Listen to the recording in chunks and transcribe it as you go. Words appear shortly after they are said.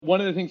One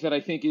of the things that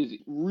I think is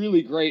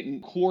really great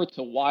and core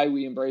to why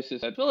we embrace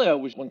this at Twilio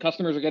was when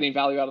customers are getting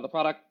value out of the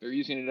product, they're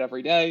using it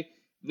every day,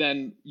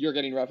 then you're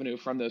getting revenue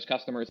from those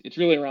customers. It's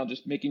really around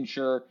just making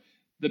sure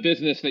the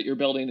business that you're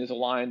building is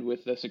aligned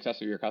with the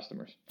success of your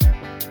customers.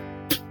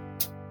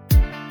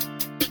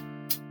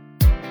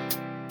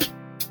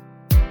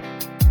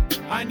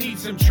 I need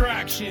some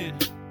traction.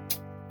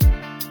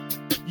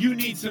 You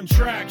need some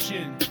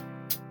traction.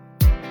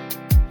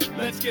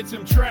 Let's get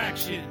some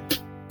traction.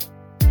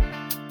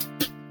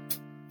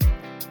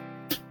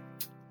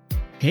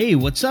 Hey,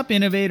 what's up,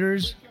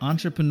 innovators,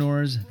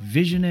 entrepreneurs,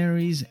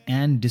 visionaries,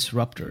 and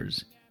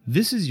disruptors?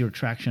 This is your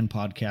Traction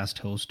Podcast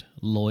host,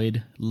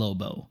 Lloyd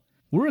Lobo.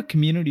 We're a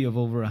community of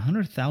over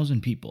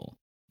 100,000 people,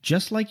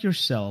 just like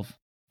yourself,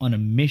 on a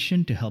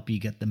mission to help you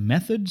get the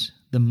methods,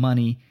 the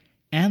money,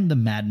 and the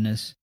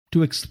madness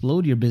to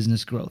explode your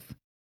business growth.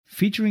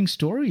 Featuring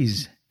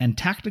stories and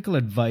tactical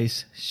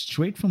advice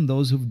straight from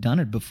those who've done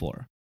it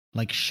before,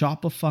 like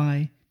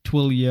Shopify,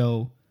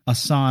 Twilio,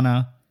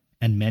 Asana,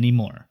 and many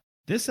more.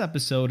 This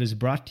episode is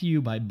brought to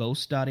you by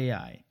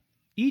Boast.ai.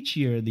 Each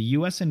year, the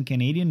US and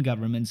Canadian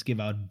governments give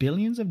out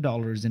billions of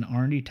dollars in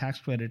R&D tax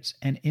credits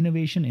and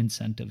innovation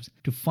incentives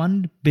to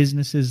fund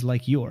businesses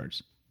like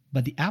yours.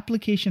 But the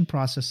application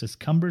process is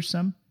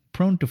cumbersome,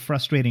 prone to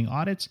frustrating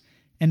audits,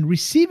 and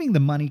receiving the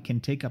money can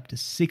take up to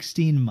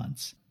 16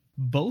 months.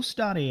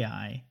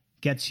 Boast.ai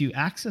gets you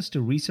access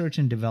to research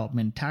and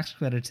development tax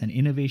credits and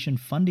innovation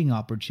funding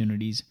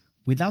opportunities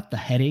without the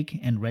headache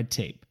and red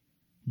tape.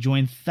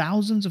 Join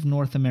thousands of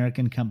North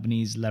American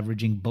companies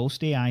leveraging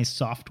Boast.ai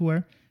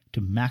software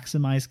to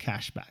maximize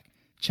cashback.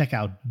 Check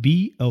out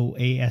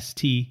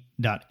boast.ai.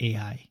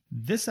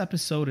 This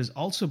episode is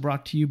also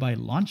brought to you by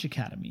Launch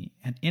Academy,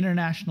 an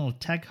international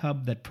tech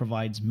hub that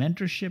provides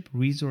mentorship,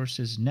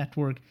 resources,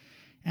 network,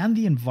 and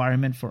the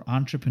environment for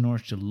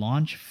entrepreneurs to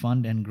launch,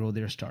 fund, and grow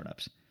their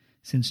startups.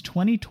 Since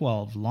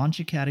 2012, Launch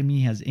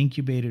Academy has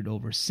incubated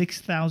over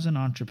 6,000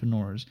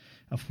 entrepreneurs,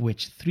 of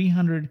which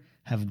 300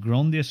 have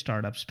grown their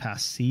startups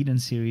past seed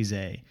and Series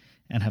A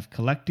and have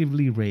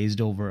collectively raised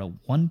over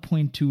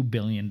 $1.2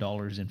 billion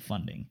in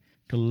funding.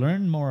 To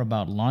learn more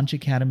about Launch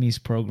Academy's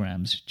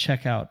programs,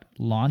 check out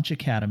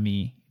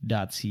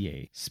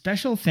launchacademy.ca.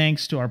 Special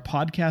thanks to our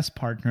podcast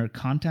partner,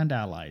 Content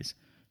Allies.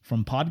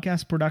 From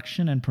podcast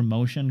production and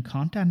promotion,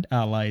 Content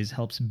Allies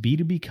helps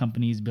B2B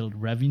companies build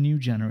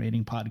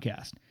revenue-generating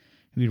podcasts.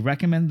 We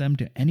recommend them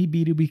to any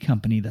B2B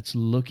company that's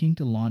looking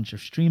to launch or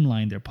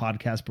streamline their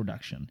podcast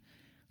production.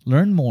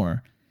 Learn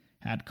more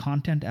at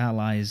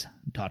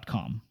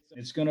contentallies.com.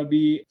 It's going to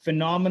be a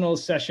phenomenal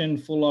session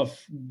full of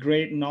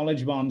great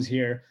knowledge bombs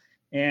here.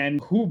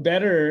 And who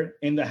better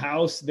in the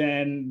house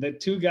than the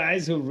two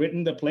guys who've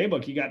written the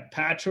playbook? You got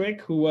Patrick,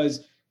 who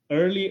was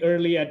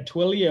early at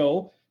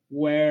Twilio,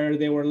 where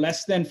they were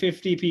less than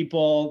 50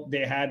 people.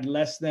 They had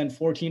less than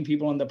 14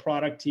 people on the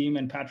product team.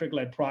 And Patrick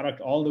led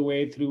product all the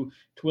way through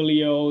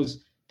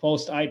Twilio's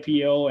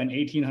post-IPO and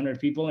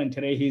 1,800 people. And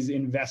today he's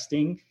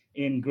investing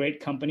in great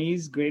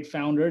companies, great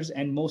founders,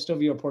 and most of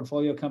your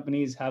portfolio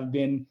companies have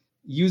been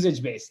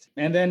usage-based.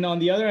 And then on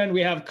the other end,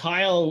 we have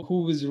Kyle,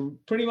 who's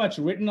pretty much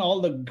written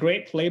all the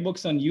great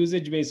playbooks on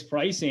usage-based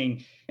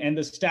pricing. And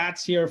the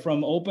stats here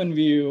from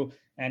OpenView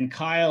and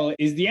Kyle,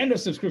 is the end of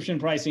subscription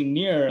pricing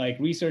near? Like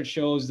research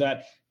shows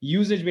that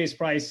usage-based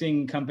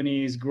pricing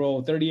companies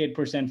grow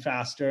 38%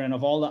 faster. And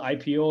of all the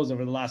IPOs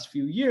over the last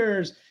few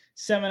years,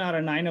 7 out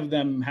of 9 of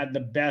them had the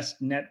best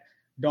net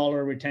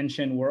dollar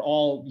retention, were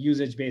all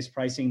usage-based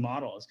pricing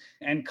models.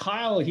 And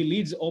Kyle, he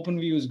leads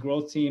OpenView's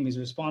growth team. He's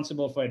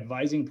responsible for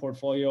advising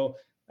portfolio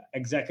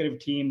executive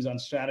teams on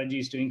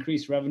strategies to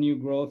increase revenue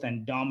growth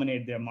and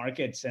dominate their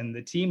markets. And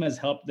the team has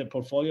helped the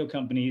portfolio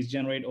companies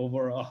generate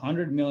over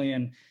 $100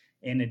 million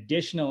in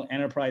additional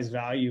enterprise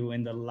value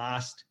in the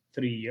last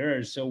 3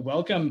 years. So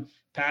welcome,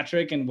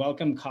 Patrick, and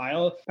welcome,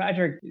 Kyle.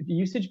 Patrick,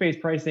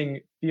 usage-based pricing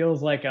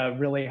feels like a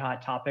really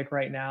hot topic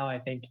right now. I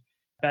think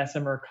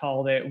Bessemer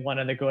called it one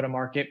of the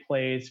go-to-market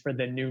plays for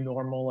the new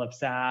normal of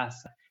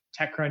SaaS.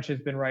 TechCrunch has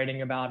been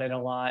writing about it a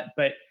lot.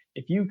 But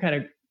if you kind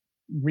of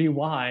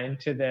rewind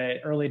to the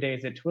early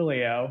days at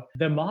Twilio,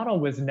 the model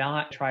was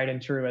not tried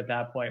and true at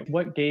that point.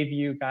 What gave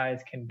you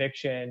guys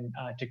conviction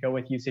to go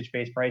with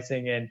usage-based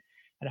pricing, and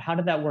how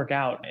did that work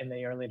out in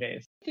the early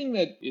days? The thing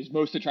that is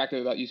most attractive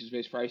about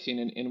usage-based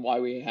pricing and why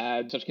we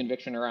had such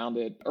conviction around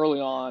it early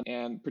on,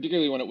 and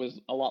particularly when it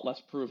was a lot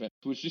less proven,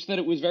 was just that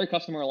it was very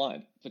customer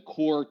aligned. The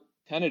core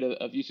tenet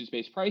of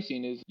usage-based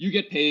pricing is you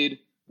get paid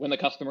when the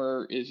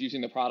customer is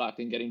using the product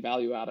and getting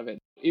value out of it.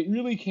 It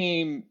really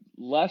came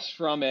less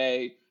from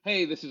a,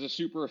 hey, this is a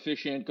super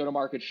efficient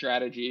go-to-market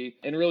strategy,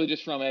 and really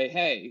just from a,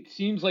 hey,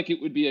 seems like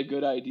it would be a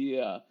good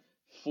idea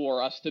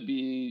for us to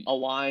be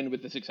aligned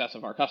with the success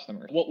of our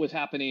customers. What was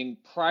happening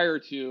prior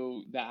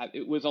to that,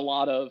 it was a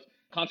lot of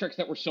contracts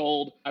that were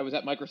sold. I was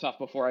at Microsoft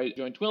before I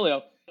joined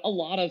Twilio. A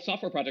lot of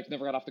software projects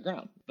never got off the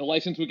ground. The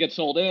license would get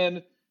sold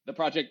in. The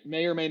project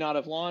may or may not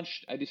have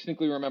launched. I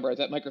distinctly remember I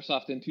was at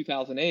Microsoft in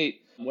 2008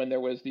 when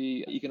there was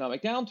the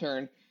economic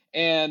downturn,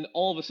 and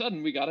all of a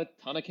sudden we got a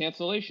ton of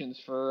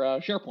cancellations for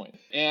SharePoint.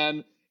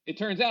 And It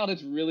turns out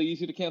it's really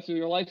easy to cancel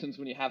your license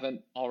when you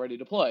haven't already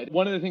deployed.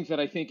 One of the things that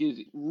I think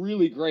is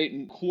really great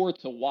and core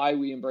to why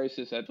we embrace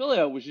this at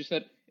Twilio was just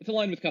that it's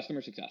aligned with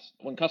customer success.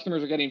 When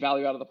customers are getting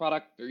value out of the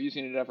product, they're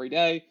using it every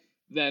day,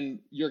 then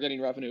you're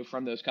getting revenue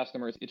from those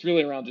customers. It's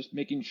really around just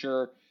making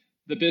sure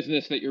the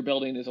business that you're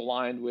building is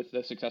aligned with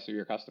the success of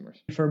your customers.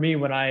 For me,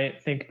 when I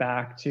think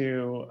back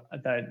to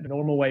the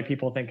normal way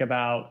people think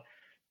about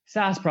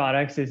SaaS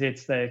products, is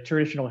it's the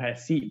traditional kind of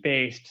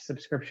seat-based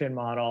subscription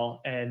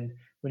model. And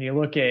when you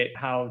look at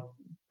how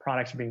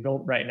products are being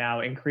built right now,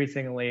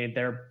 increasingly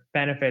their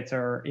benefits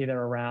are either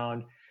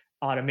around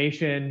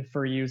automation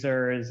for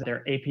users,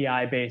 their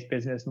API-based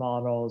business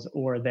models,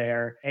 or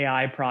their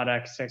AI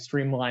products to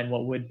streamline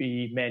what would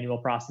be manual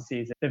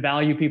processes. The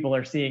value people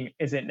are seeing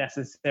isn't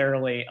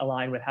necessarily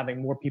aligned with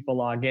having more people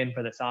log in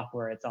for the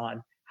software. It's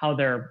on how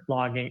they're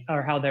logging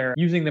or how they're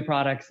using the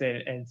products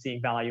and seeing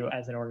value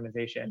as an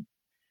organization.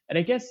 And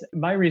I guess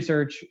my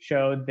research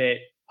showed that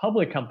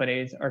public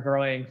companies are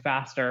growing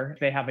faster if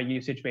they have a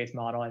usage-based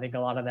model. I think a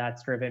lot of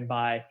that's driven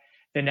by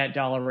the net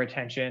dollar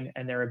retention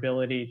and their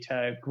ability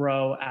to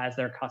grow as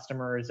their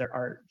customers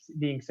are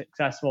being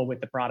successful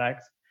with the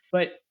products.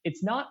 But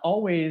it's not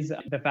always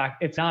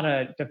it's not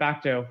a de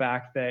facto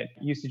fact that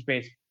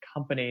usage-based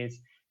companies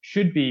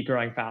should be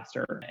growing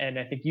faster. And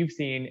I think you've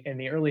seen in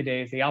the early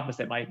days, the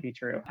opposite might be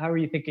true. How are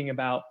you thinking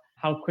about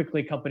how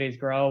quickly companies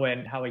grow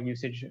and how a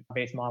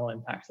usage-based model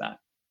impacts that?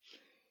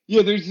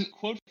 Yeah, there's a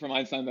quote from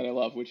Einstein that I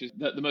love, which is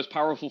that the most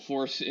powerful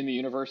force in the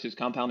universe is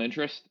compound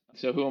interest.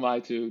 So who am I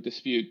to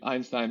dispute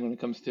Einstein when it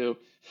comes to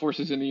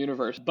forces in the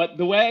universe? But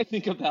the way I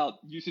think about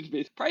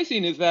usage-based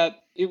pricing is that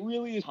it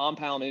really is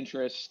compound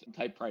interest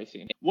type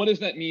pricing. What does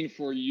that mean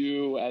for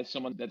you as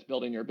someone that's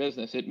building your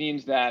business? It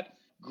means that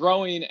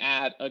growing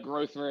at a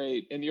growth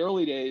rate in the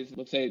early days,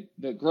 let's say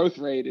the growth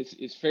rate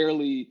is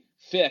fairly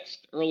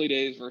fixed early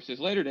days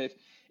versus later days.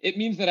 It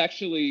means that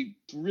actually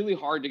it's really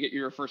hard to get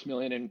your first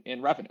million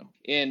in revenue.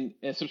 In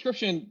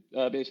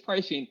subscription-based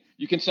pricing,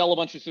 you can sell a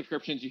bunch of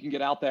subscriptions, you can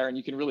get out there, and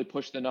you can really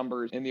push the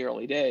numbers in the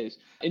early days.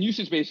 In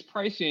usage-based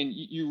pricing,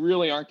 you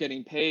really aren't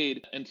getting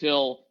paid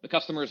until the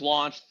customer is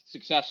launched,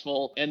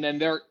 successful, and then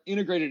they're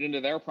integrated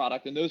into their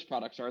product, and those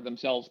products are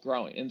themselves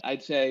growing. And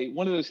I'd say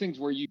one of those things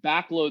where you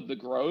backload the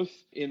growth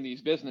in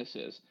these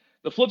businesses.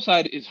 The flip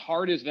side, as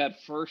hard as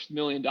that first $1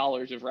 million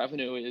of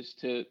revenue is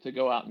to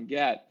go out and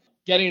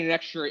getting an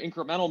extra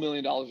incremental $1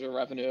 million of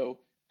revenue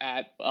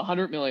at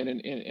 100 million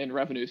in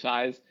revenue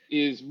size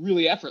is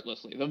really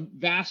effortlessly. The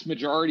vast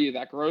majority of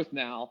that growth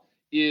now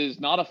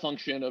is not a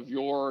function of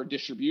your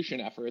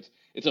distribution efforts.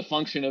 It's a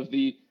function of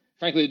the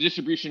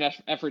distribution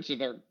efforts of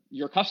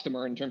your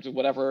customer in terms of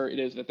whatever it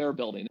is that they're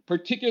building,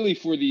 particularly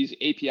for these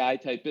API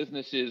type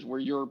businesses where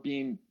you're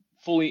being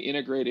fully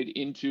integrated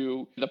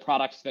into the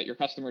products that your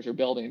customers are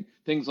building,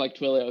 things like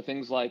Twilio,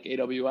 things like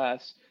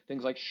AWS,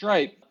 things like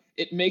Stripe.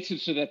 It makes it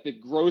so that the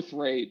growth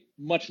rate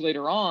much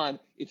later on,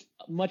 it's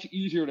much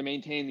easier to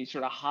maintain these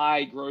sort of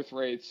high growth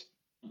rates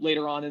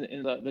later on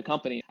in the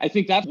company. I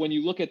think that's when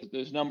you look at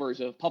those numbers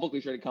of publicly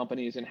traded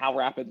companies and how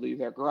rapidly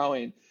they're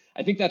growing.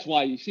 I think that's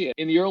why you see it.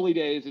 In the early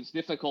days, it's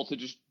difficult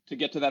to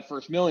get to that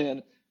first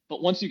million.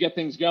 But once you get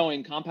things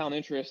going, compound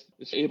interest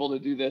is able to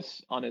do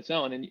this on its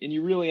own. And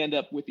you really end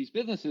up with these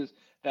businesses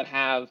that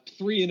have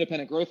three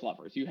independent growth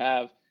levers. You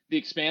have the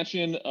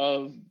expansion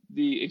of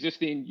the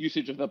existing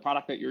usage of the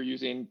product that you're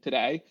using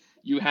today.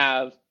 You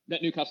have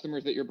net new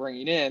customers that you're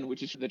bringing in,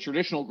 which is the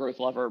traditional growth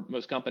lever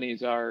most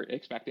companies are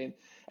expecting.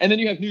 And then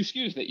you have new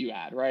SKUs that you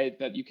add, right?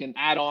 That you can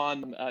add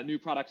on new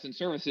products and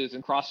services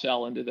and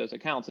cross-sell into those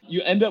accounts.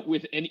 You end up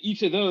with, and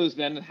each of those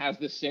then has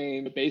the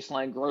same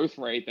baseline growth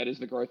rate that is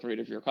the growth rate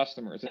of your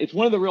customers. It's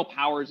one of the real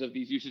powers of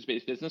these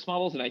usage-based business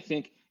models. And I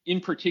think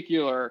in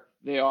particular,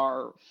 they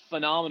are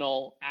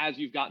phenomenal as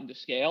you've gotten to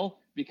scale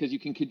because you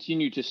can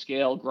continue to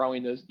scale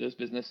growing those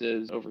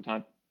businesses over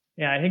time.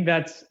 Yeah, I think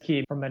that's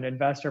key from an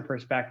investor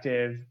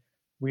perspective.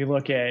 We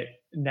look at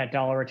net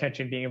dollar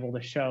retention being able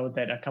to show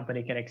that a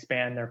company can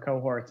expand their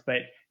cohorts,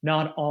 but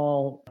not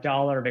all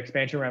dollar of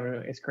expansion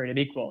revenue is created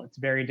equal. It's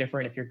very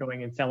different if you're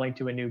going and selling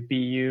to a new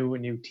BU, a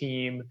new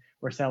team,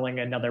 or selling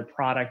another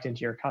product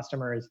into your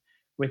customers.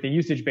 With a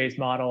usage-based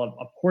model,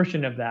 a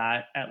portion of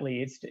that, at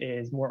least,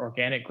 is more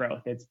organic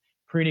growth. It's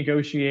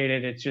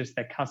pre-negotiated. It's just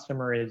the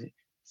customer is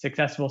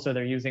successful, so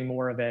they're using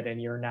more of it, and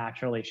you're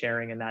naturally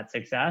sharing in that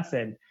success.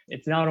 And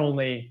it's not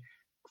only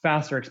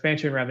faster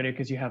expansion revenue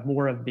because you have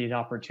more of these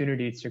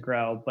opportunities to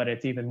grow, but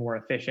it's even more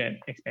efficient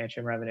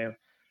expansion revenue.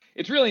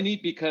 It's really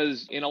neat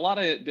because in a lot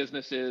of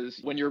businesses,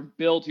 when your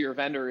bill to your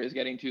vendor is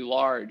getting too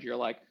large, you're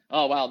like,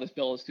 oh, wow, this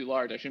bill is too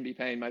large. I shouldn't be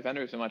paying my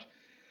vendor so much.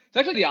 It's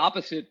actually the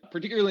opposite,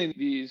 particularly in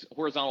these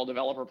horizontal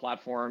developer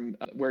platform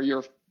where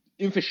your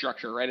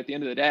infrastructure, right, at the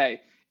end of the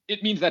day,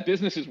 it means that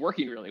business is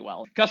working really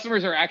well.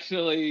 Customers are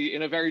actually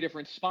in a very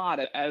different spot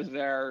as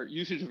their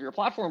usage of your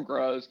platform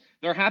grows.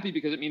 They're happy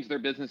because it means their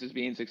business is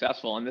being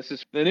successful. And this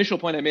is the initial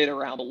point I made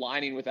around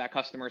aligning with that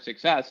customer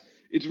success.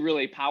 It's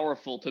really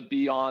powerful to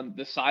be on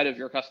the side of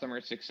your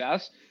customer's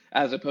success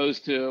as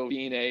opposed to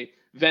being a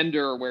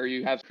vendor where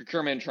you have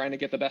procurement trying to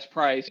get the best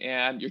price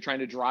and you're trying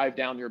to drive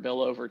down your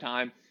bill over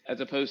time, as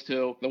opposed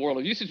to the world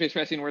of usage-based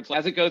pricing where it's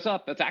as it goes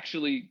up, that's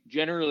actually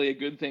generally a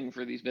good thing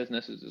for these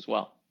businesses as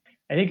well.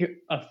 I think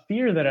a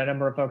fear that a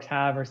number of folks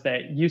have is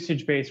that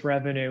usage-based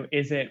revenue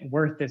isn't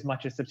worth as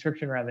much as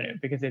subscription revenue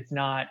because it's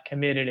not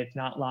committed, it's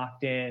not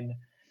locked in.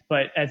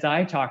 But as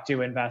I talk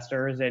to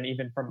investors, and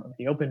even from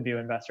the OpenView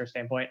investor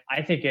standpoint,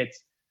 I think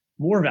it's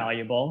more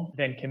valuable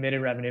than committed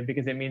revenue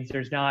because it means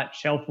there's not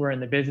shelfware in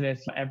the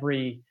business.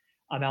 Every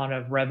amount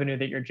of revenue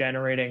that you're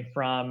generating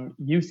from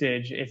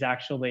usage is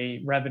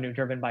actually revenue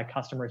driven by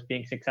customers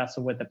being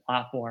successful with the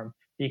platform.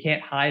 You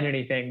can't hide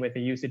anything with a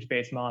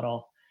usage-based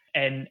model.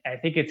 And I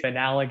think it's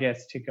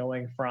analogous to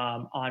going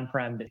from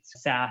on-prem to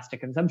SaaS to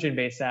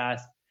consumption-based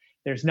SaaS.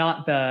 There's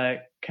not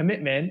the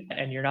commitment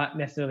and you're not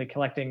necessarily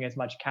collecting as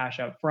much cash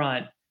up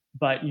front,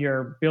 but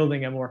you're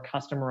building a more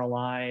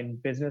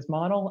customer-aligned business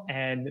model.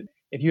 And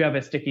if you have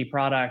a sticky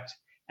product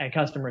and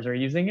customers are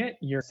using it,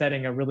 you're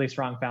setting a really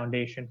strong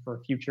foundation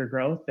for future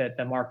growth that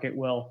the market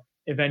will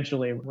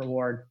eventually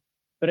reward.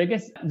 But I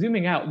guess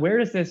zooming out, where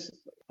does this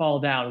fall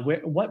down?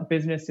 What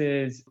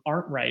businesses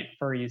aren't right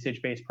for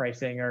usage-based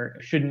pricing or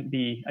shouldn't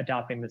be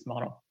adopting this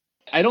model?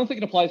 I don't think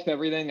it applies to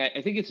everything.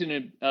 I think it's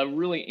a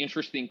really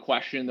interesting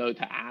question, though,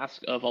 to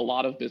ask of a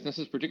lot of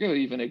businesses,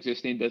 particularly even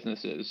existing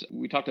businesses.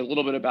 We talked a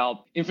little bit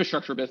about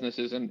infrastructure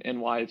businesses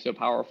and why it's so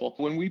powerful.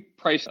 When we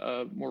priced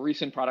a more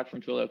recent product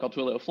from Twilio called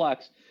Twilio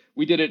Flex,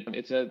 we did it.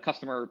 It's a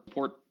customer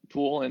support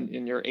tool, and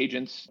in your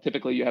agents,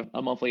 typically you have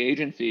a monthly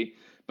agent fee.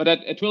 But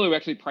at Twilio, we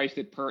actually priced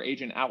it per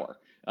agent hour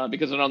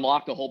because it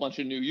unlocked a whole bunch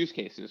of new use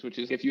cases, which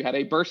is if you had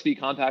a bursty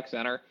contact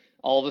center,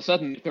 all of a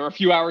sudden, there are a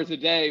few hours a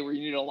day where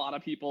you need a lot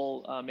of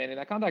people manning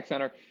that contact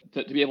center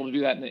to be able to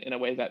do that in a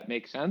way that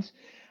makes sense.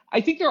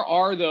 I think there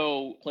are,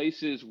 though,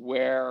 places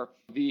where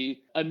the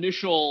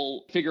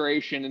initial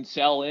configuration and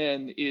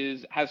sell-in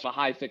has a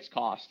high fixed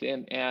cost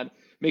and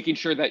making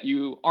sure that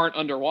you aren't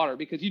underwater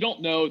because you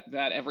don't know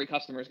that every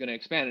customer is going to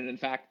expand. And in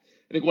fact,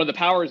 I think one of the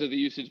powers of the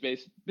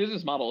usage-based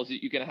business model is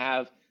that you can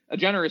have a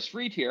generous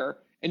free tier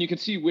and you can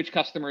see which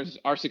customers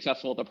are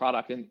successful with the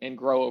product and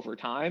grow over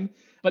time.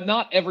 But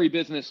not every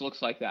business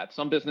looks like that.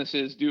 Some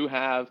businesses do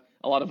have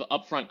a lot of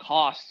upfront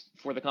costs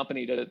for the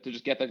company to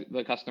just get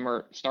the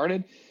customer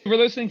started. For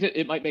those things,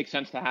 it might make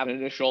sense to have an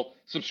initial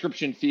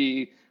subscription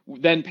fee,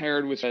 then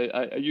paired with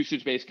a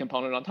usage-based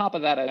component on top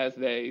of that as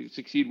they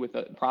succeed with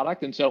the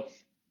product. And so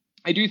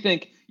I do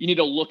think you need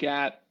to look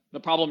at the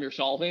problem you're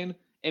solving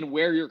and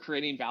where you're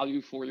creating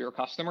value for your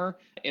customer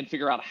and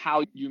figure out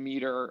how you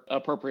meter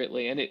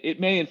appropriately. And it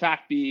may, in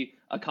fact, be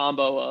a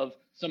combo of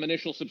some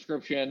initial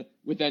subscription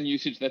with then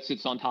usage that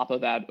sits on top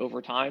of that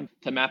over time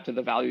to map to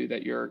the value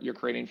that you're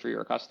creating for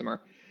your customer.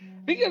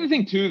 I think the other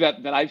thing, too,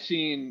 that I've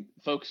seen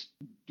folks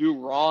do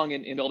wrong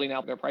in building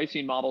out their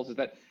pricing models is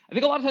that I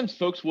think a lot of times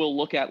folks will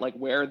look at like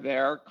where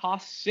their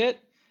costs sit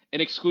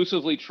and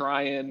exclusively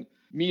try and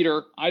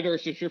meter either a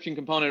subscription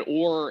component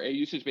or a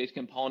usage-based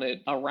component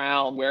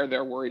around where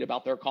they're worried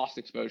about their cost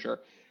exposure.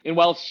 And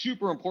while it's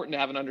super important to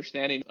have an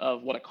understanding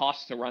of what it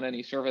costs to run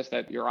any service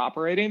that you're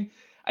operating,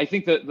 I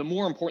think that the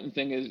more important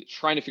thing is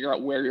trying to figure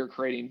out where you're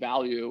creating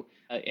value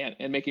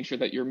and making sure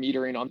that you're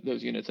metering on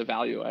those units of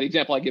value. The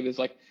example I give is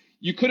like,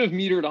 you could have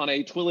metered on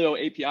a Twilio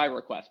API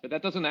request, but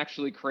that doesn't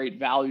actually create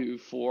value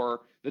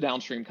for the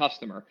downstream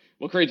customer.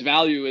 What creates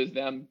value is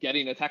them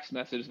getting a text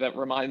message that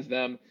reminds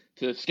them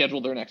to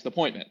schedule their next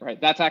appointment, right?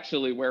 That's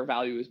actually where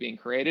value is being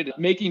created.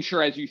 Making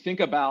sure as you think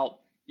about,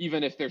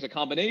 even if there's a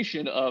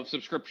combination of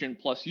subscription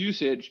plus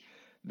usage,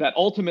 that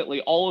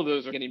ultimately all of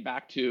those are getting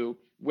back to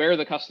where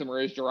the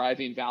customer is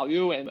deriving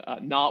value and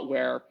not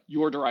where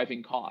you're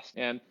deriving cost.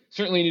 And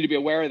certainly you need to be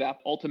aware of that.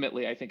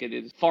 Ultimately, I think it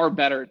is far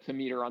better to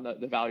meter on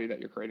the value that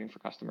you're creating for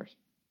customers.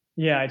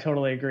 Yeah, I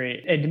totally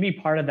agree. And to me,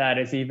 part of that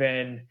is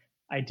even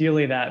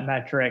ideally that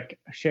metric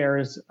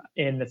shares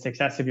in the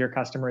success of your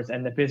customers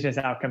and the business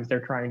outcomes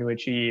they're trying to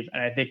achieve.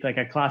 And I think like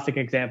a classic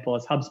example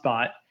is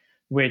HubSpot,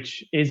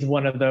 which is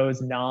one of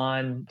those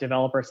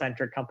non-developer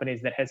centric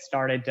companies that has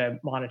started to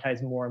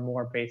monetize more and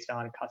more based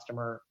on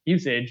customer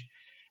usage.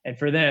 And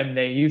for them,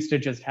 they used to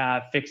just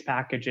have fixed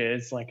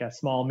packages like a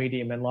small,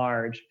 medium, and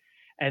large.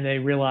 And they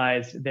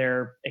realized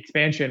their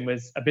expansion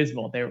was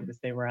abysmal.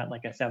 They were at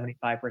like a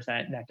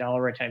 75% net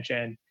dollar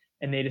retention.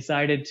 And they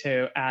decided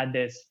to add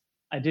this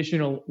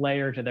additional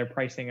layer to their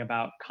pricing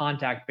about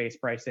contact-based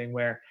pricing,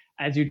 where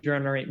as you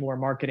generate more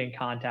marketing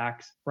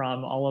contacts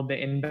from all of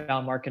the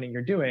inbound marketing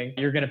you're doing,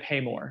 you're going to pay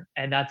more.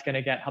 And that's going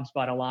to get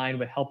HubSpot aligned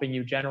with helping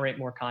you generate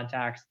more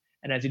contacts.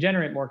 And as you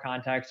generate more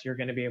contacts, you're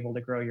going to be able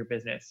to grow your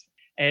business.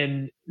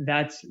 And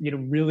that's,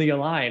 really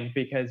aligned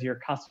because your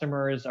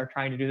customers are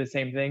trying to do the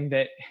same thing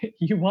that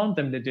you want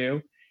them to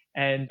do.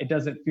 And it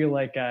doesn't feel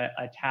like a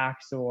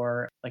tax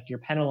or like you're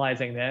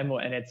penalizing them.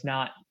 And it's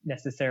not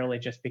necessarily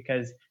just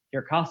because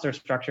your costs are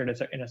structured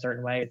in a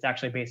certain way. It's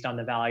actually based on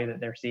the value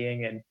that they're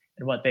seeing and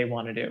what they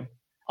want to do.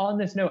 On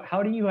this note,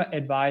 how do you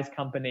advise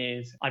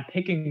companies on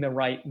picking the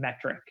right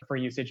metric for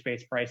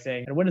usage-based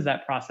pricing? And what does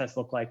that process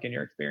look like in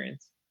your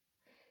experience?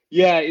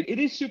 Yeah, it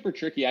is super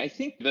tricky. I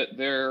think that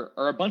there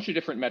are a bunch of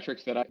different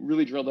metrics that I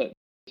really drilled at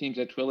teams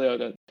at Twilio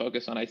to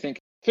focus on. I think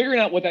figuring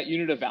out what that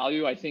unit of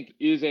value, I think,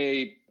 is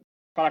a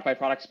product by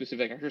product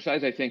specific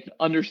exercise. I think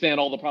understand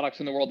all the products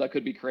in the world that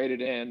could be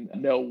created and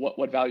know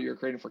what value you're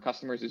creating for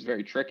customers is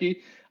very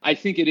tricky. I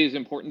think it is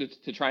important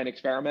to try and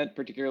experiment,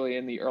 particularly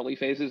in the early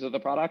phases of the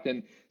product.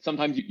 And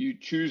sometimes you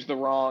choose the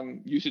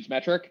wrong usage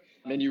metric,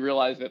 and then you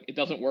realize that it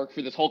doesn't work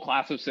for this whole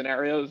class of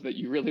scenarios that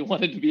you really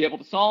wanted to be able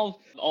to solve.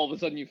 All of a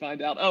sudden you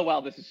find out, oh,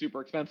 wow, this is super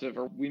expensive,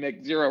 or we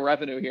make zero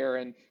revenue here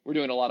and we're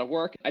doing a lot of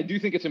work. I do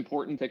think it's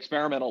important to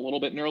experiment a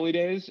little bit in early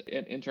days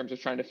in terms of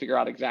trying to figure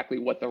out exactly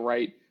what the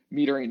right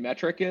metering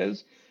metric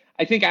is.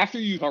 I think after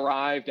you've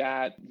arrived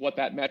at what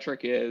that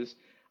metric is,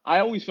 I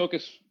always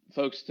focus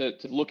folks to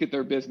look at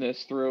their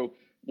business through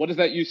what is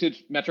that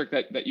usage metric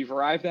that you've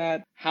arrived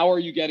at? How are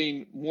you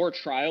getting more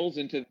trials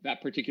into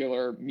that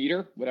particular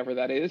meter, whatever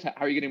that is? How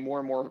are you getting more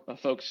and more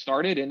folks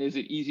started? And is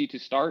it easy to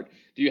start?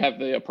 Do you have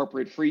the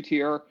appropriate free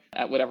tier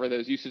at whatever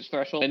those usage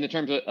thresholds? And in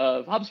terms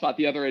of HubSpot,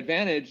 the other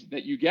advantage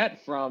that you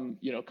get from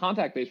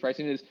contact-based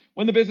pricing is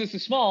when the business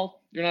is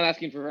small, you're not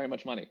asking for very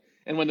much money.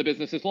 And when the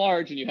business is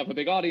large and you have a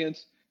big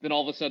audience, then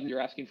all of a sudden you're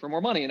asking for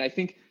more money. And I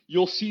think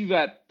you'll see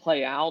that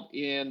play out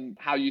in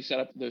how you set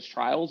up those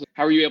trials.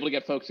 How are you able to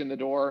get folks in the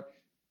door,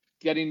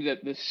 getting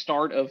the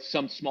start of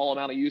some small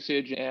amount of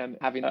usage and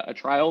having a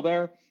trial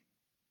there?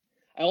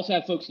 I also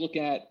have folks look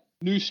at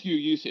new SKU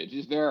usage.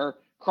 Is there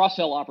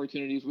cross-sell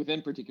opportunities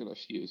within particular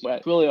SKUs?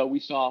 At Twilio, we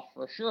saw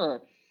for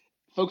sure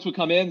folks would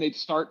come in, they'd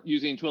start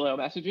using Twilio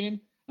messaging,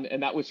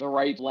 and that was the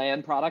right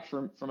land product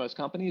for most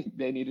companies.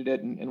 They needed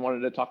it and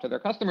wanted to talk to their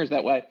customers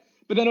that way.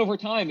 But then over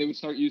time, they would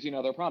start using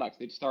other products.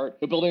 They'd start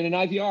building an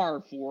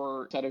IVR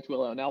for inside of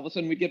Twilio. And all of a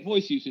sudden, we'd get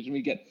voice usage and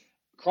we'd get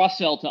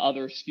cross-sell to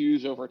other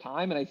SKUs over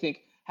time. And I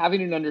think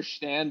having an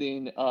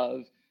understanding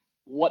of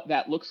what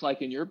that looks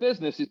like in your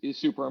business is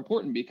super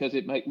important, because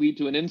it might lead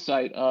to an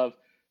insight of,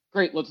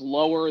 great, let's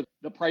lower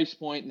the price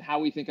point and how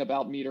we think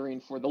about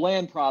metering for the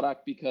land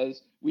product,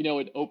 because we know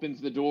it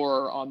opens the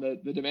door on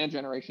the demand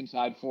generation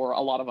side for a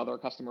lot of other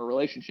customer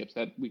relationships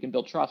that we can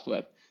build trust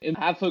with. And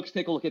have folks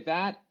take a look at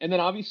that. And then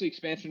obviously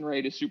expansion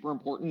rate is super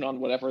important on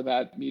whatever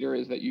that meter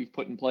is that you've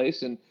put in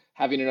place, and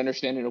having an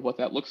understanding of what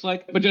that looks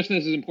like. But just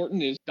as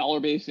important is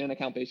dollar-based and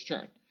account-based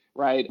churn,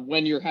 right?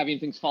 When you're having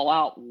things fall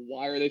out,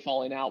 why are they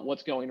falling out?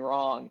 What's going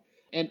wrong?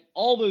 And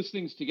all those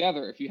things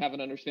together, if you have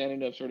an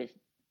understanding of sort of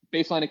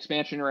baseline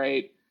expansion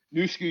rate,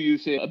 new SKU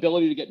usage,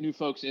 ability to get new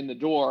folks in the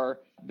door,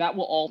 that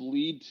will all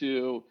lead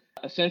to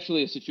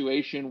essentially a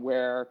situation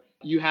where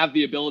you have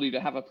the ability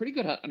to have a pretty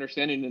good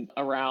understanding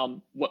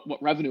around what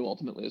revenue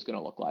ultimately is going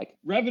to look like.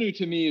 Revenue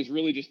to me is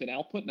really just an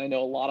output, and I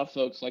know a lot of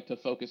folks like to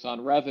focus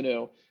on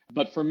revenue,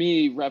 but for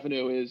me,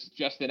 revenue is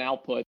just an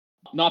output,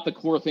 not the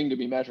core thing to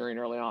be measuring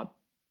early on.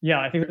 Yeah,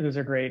 I think those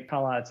are great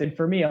call outs. And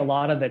for me, a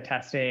lot of the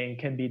testing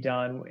can be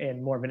done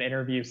in more of an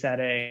interview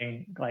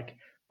setting, like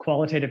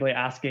qualitatively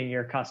asking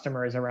your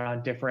customers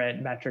around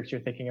different metrics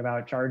you're thinking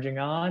about charging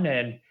on.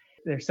 And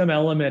there's some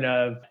element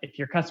of, if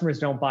your customers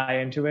don't buy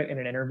into it in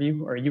an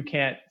interview, or you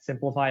can't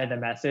simplify the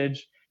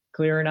message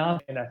clear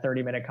enough in a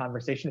 30-minute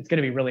conversation, it's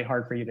going to be really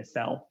hard for you to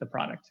sell the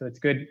product. So it's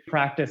good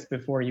practice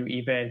before you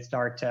even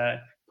start to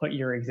put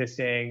your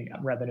existing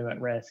revenue at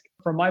risk.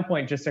 From my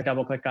point, just to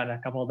double click on a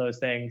couple of those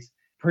things,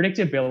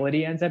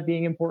 predictability ends up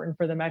being important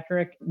for the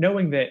metric,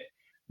 knowing that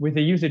with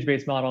a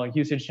usage-based model,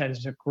 usage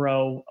tends to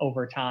grow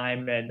over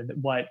time, and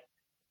what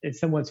is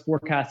someone's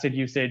forecasted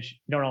usage,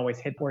 you don't always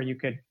hit where you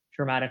could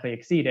dramatically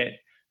exceed it.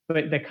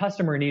 But the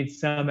customer needs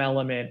some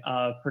element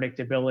of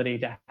predictability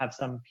to have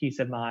some peace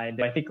of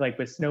mind. I think like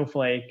with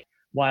Snowflake,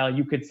 while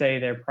you could say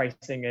their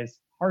pricing is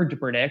hard to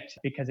predict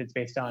because it's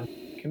based on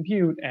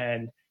compute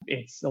and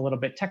it's a little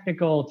bit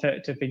technical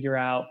to figure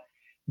out,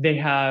 they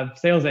have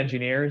sales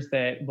engineers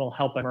that will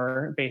help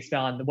them based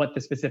on what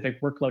the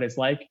specific workload is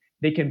like.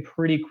 They can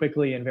pretty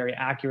quickly and very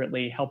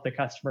accurately help the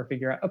customer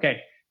figure out,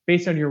 okay,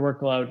 based on your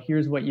workload,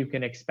 here's what you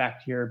can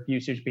expect your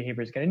usage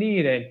behavior is going to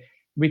need. And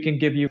we can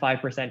give you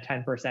 5%,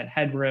 10%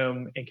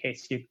 headroom in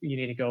case you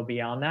need to go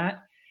beyond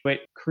that. But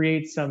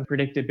creates some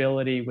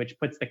predictability, which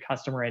puts the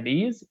customer at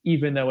ease,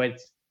 even though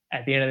it's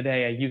at the end of the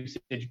day a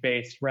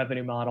usage-based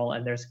revenue model,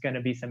 and there's going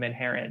to be some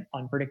inherent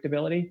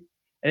unpredictability.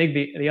 I think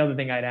the other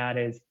thing I'd add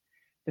is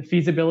the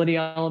feasibility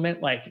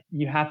element. Like,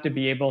 you have to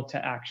be able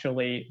to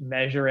actually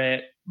measure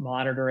it,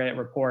 monitor it,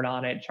 report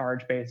on it,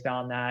 charge based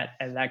on that.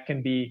 And that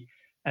can be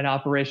an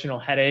operational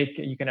headache.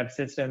 You can have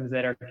systems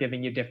that are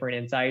giving you different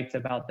insights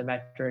about the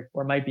metric,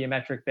 or might be a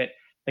metric that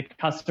the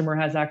customer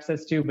has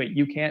access to, but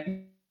you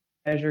can't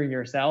measure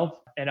yourself.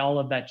 And all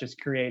of that just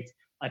creates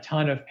a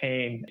ton of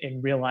pain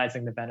in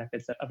realizing the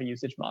benefits of a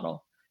usage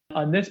model.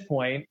 On this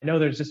point, I know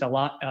there's just a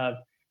lot of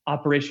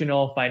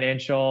operational,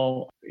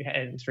 financial,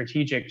 and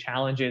strategic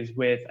challenges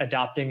with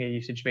adopting a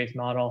usage-based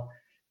model.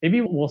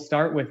 Maybe we'll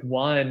start with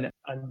one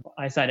on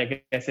my side.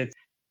 I guess it's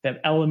the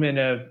element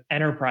of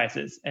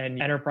enterprises,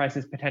 and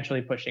enterprises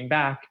potentially pushing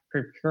back,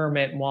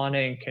 procurement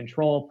wanting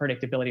control,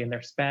 predictability in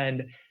their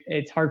spend.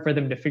 It's hard for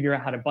them to figure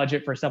out how to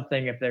budget for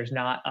something if there's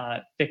not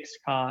a fixed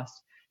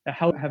cost.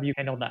 How have you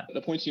handled that?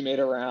 The points you made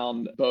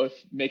around both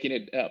making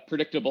it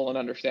predictable and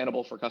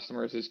understandable for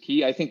customers is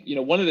key. I think,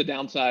 one of the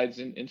downsides,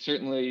 and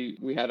certainly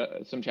we had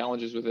some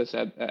challenges with this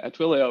at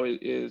Twilio,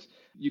 is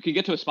you can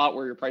get to a spot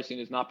where your pricing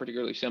is not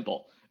particularly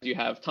simple. You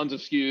have tons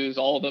of SKUs,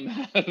 all of them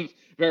have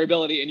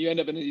variability, and you end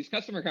up in these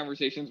customer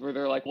conversations where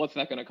they're like, what's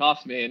that going to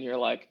cost me? And you're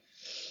like,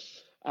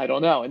 I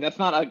don't know. And that's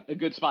not a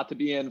good spot to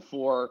be in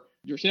for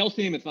your sales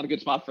team. It's not a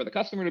good spot for the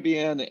customer to be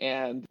in.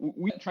 And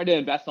we try to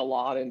invest a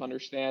lot in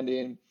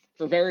understanding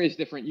for various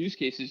different use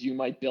cases you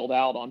might build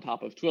out on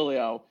top of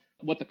Twilio,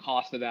 what the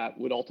cost of that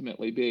would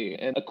ultimately be.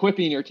 And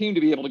equipping your team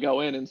to be able to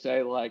go in and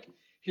say, like,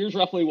 here's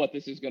roughly what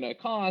this is going to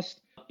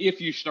cost.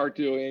 If you start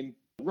doing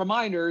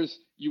reminders,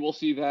 you will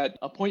see that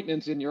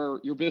appointments in your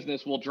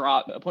business will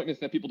drop.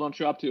 Appointments that people don't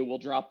show up to will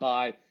drop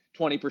by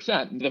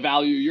 20%. The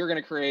value you're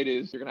going to create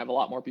is you're going to have a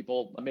lot more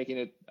people making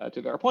it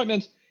to their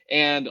appointments.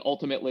 And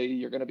ultimately,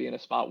 you're going to be in a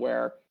spot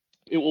where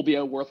it will be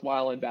a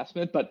worthwhile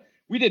investment. But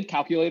we did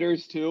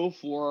calculators too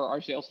for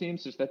our sales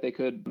teams just that they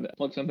could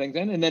plug some things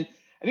in. And then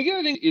I think the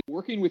other thing is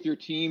working with your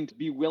team to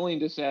be willing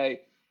to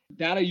say,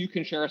 data you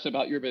can share us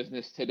about your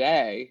business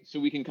today so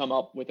we can come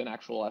up with an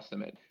actual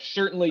estimate.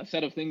 Certainly a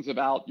set of things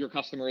about your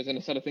customers and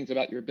a set of things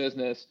about your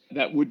business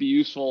that would be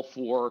useful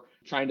for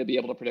trying to be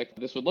able to predict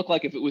what this would look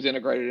like if it was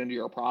integrated into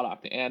your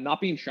product, and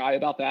not being shy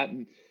about that.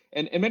 And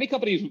many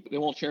companies, they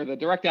won't share the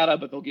direct data,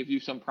 but they'll give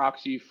you some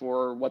proxy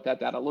for what that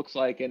data looks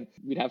like. And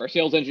we'd have our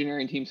sales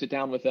engineering team sit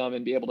down with them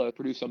and be able to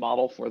produce a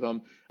model for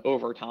them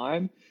over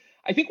time.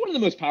 I think one of the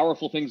most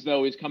powerful things,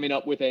 though, is coming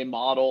up with a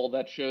model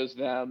that shows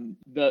them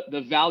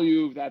the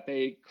value that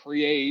they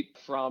create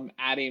from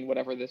adding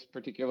whatever this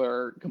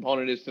particular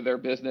component is to their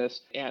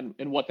business, and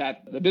what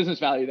the business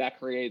value that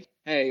creates.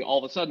 Hey,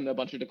 all of a sudden, a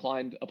bunch of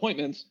declined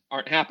appointments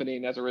aren't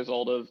happening as a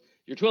result of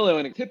your Twilio.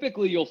 And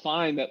typically, you'll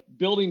find that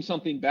building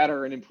something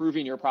better and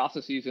improving your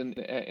processes in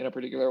a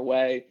particular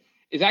way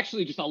is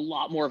actually just a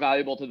lot more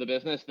valuable to the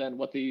business than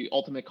what the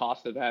ultimate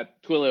cost of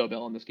that Twilio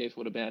bill in this case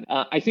would have been.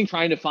 I think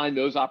trying to find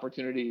those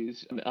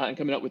opportunities and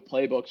coming up with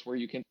playbooks where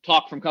you can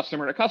talk from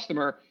customer to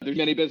customer. There's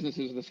many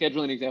businesses, the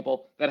scheduling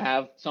example, that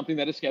have something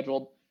that is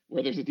scheduled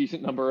where there's a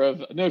decent number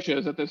of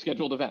no-shows at those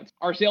scheduled events.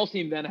 Our sales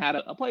team then had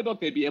a playbook.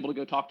 They'd be able to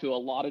go talk to a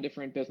lot of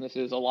different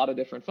businesses, a lot of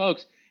different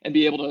folks, and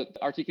be able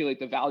to articulate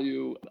the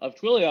value of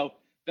Twilio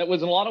that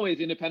was in a lot of ways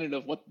independent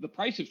of what the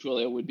price of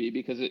Twilio would be,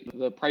 because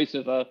the price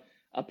of a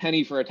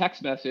penny for a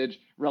text message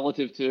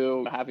relative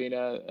to having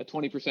a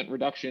 20%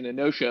 reduction in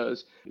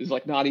no-shows is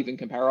like not even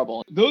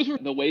comparable. Those were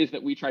the ways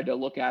that we tried to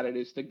look at it,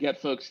 is to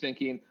get folks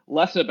thinking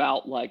less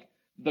about like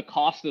the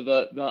cost of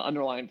the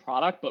underlying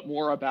product, but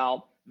more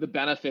about the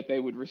benefit they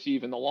would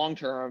receive in the long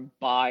term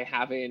by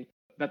having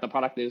that the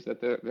product is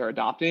that they're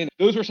adopting.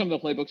 Those were some of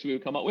the playbooks we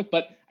would come up with,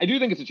 but I do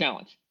think it's a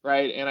challenge,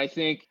 right? And I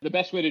think the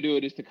best way to do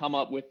it is to come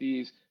up with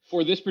these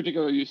for this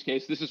particular use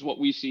case. This is what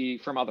we see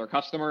from other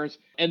customers.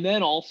 And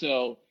then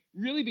also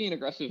really being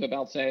aggressive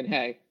about saying,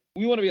 hey,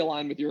 we want to be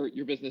aligned with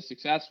your business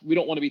success. We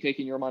don't want to be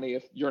taking your money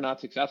if you're not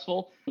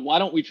successful. Why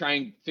don't we try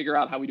and figure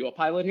out how we do a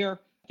pilot here,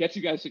 get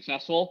you guys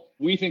successful?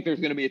 We think there's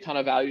going to be a ton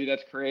of value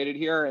that's created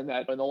here, and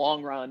that in the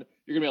long run,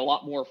 you're going to be a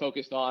lot more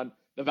focused on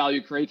the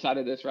value create side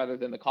of this rather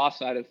than the cost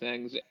side of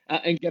things,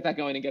 and get that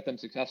going and get them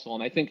successful.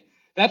 And I think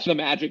that's the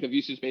magic of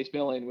usage-based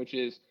billing, which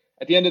is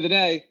at the end of the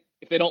day,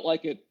 if they don't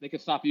like it, they can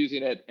stop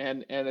using it,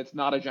 and it's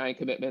not a giant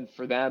commitment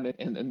for them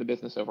and the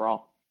business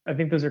overall. I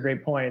think those are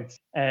great points,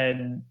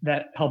 and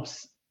that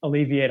helps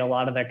alleviate a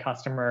lot of the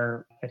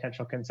customer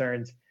potential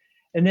concerns.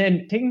 And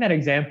then taking that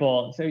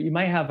example, so you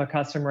might have a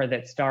customer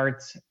that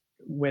starts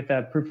with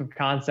a proof of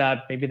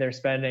concept. Maybe they're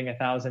spending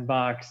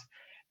 $1,000.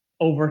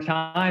 Over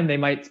time, they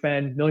might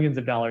spend millions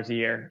of dollars a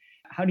year.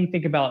 How do you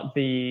think about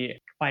the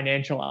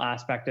financial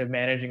aspect of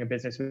managing a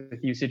business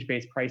with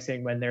usage-based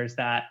pricing when there's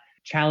that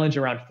challenge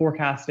around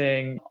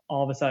forecasting?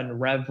 All of a sudden,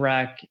 rev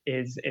rec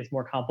is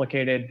more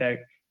complicated. The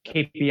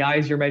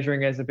KPIs you're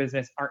measuring as a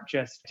business aren't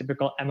just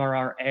typical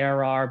MRR,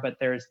 ARR, but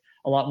there's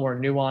a lot more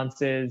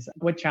nuances.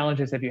 What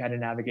challenges have you had to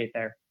navigate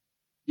there?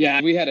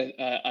 Yeah, we had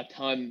a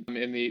ton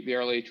in the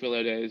early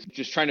Twilio days,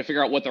 just trying to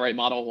figure out what the right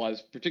model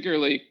was,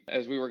 particularly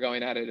as we were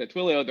going at it at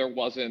Twilio. There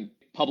wasn't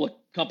public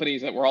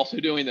companies that were also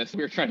doing this.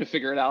 We were trying to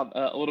figure it out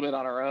a little bit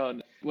on our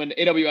own. When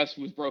AWS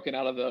was broken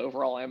out of the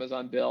overall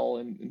Amazon bill,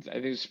 and I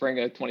think it was spring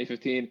of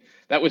 2015,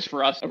 that was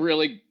for us a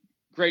really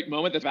great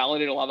moment that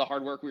validated a lot of the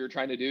hard work we were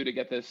trying to do to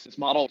get this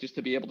model, just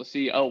to be able to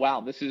see, oh,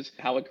 wow, this is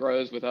how it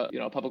grows with a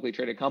publicly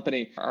traded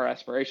company, our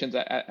aspirations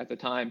at the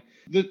time.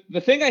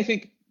 The thing I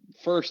think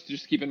first,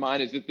 just keep in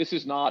mind, is that this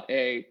is not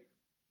a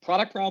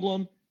product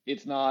problem.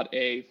 It's not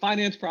a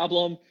finance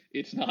problem.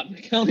 It's not an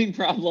accounting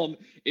problem.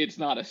 It's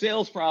not a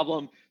sales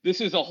problem.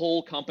 This is a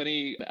whole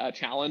company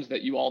challenge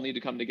that you all need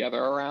to come together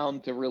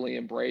around to really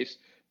embrace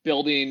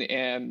building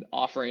and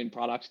offering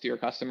products to your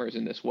customers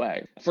in this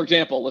way. For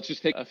example, let's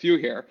just take a few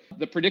here.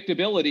 The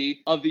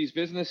predictability of these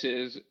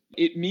businesses,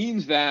 it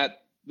means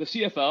that the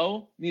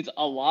CFO needs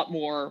a lot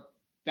more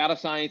data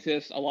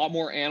scientists, a lot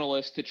more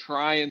analysts to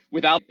try and,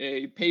 without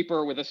a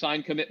paper with a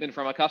signed commitment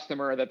from a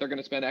customer that they're going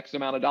to spend X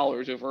amount of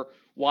dollars over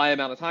Y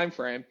amount of time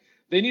frame,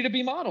 they need to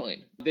be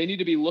modeling. They need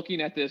to be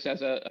looking at this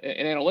as an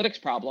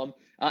analytics problem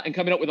and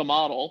coming up with a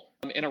model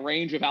and a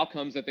range of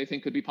outcomes that they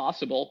think could be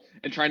possible,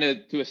 and trying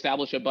to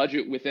establish a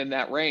budget within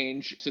that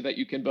range so that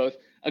you can both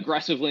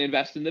aggressively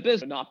invest in the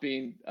business, not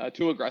being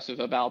too aggressive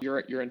about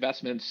your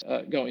investments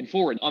going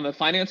forward. On the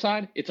finance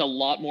side, it's a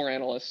lot more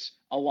analysts,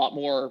 a lot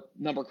more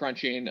number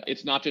crunching.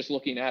 It's not just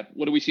looking at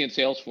what do we see in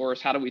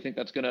Salesforce, how do we think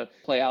that's going to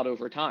play out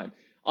over time.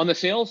 On the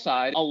sales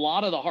side, a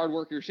lot of the hard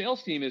work your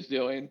sales team is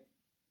doing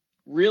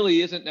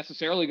really isn't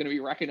necessarily going to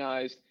be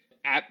recognized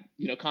at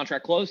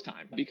contract close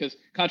time, because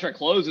contract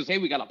close is, hey,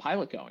 we got a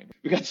pilot going,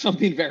 we got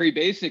something very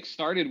basic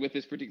started with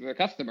this particular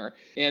customer,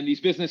 and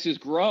these businesses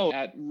grow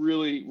at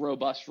really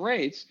robust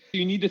rates.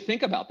 You need to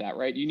think about that,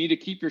 right? You need to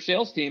keep your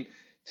sales team.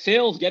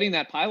 Sales, getting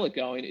that pilot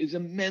going is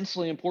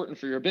immensely important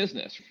for your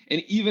business,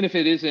 and even if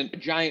it isn't a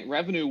giant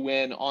revenue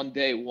win on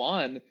day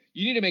one,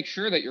 you need to make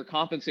sure that you're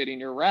compensating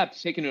your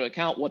reps, taking into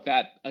account what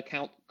that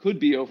account could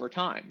be over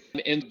time.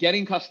 And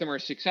getting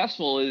customers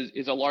successful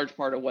is a large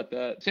part of what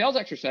the sales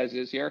exercise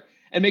is here,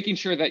 and making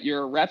sure that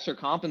your reps are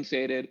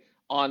compensated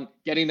on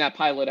getting that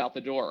pilot out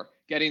the door,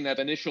 getting that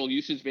initial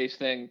usage-based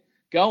thing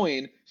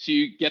going, so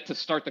you get to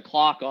start the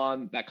clock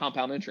on that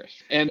compound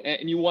interest. And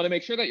you want to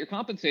make sure that you're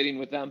compensating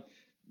with them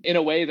in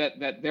a way that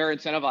they're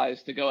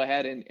incentivized to go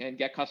ahead and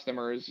get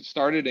customers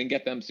started and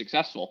get them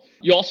successful.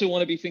 You also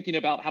want to be thinking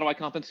about, how do I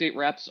compensate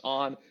reps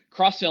on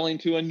cross-selling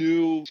to a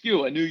new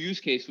SKU, a new use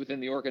case within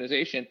the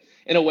organization,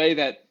 in a way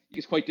that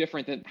is quite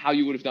different than how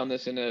you would have done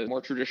this in a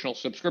more traditional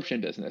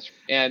subscription business.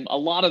 And a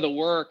lot of the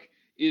work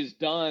is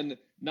done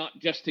not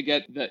just to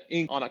get the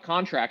ink on a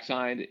contract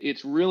signed,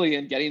 it's really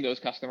in getting those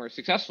customers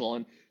successful.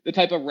 And the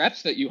type of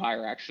reps that you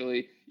hire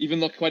actually even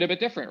look quite a bit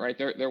different, right?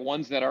 They're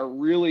ones that are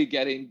really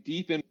getting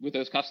deep in with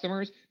those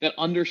customers, that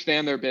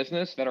understand their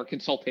business, that are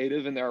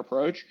consultative in their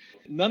approach.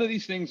 None of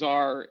these things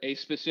are a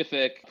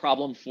specific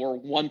problem for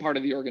one part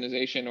of the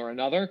organization or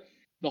another.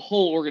 The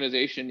whole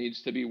organization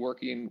needs to be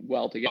working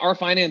well together. Our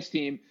finance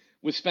team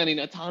was spending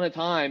a ton of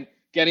time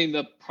getting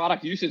the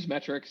product usage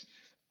metrics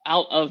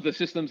out of the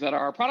systems that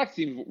our product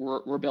team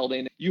were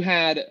building. You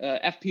had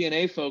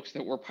FP&A folks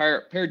that were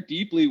paired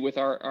deeply with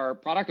our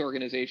product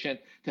organization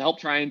to help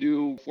try and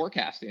do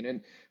forecasting.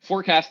 And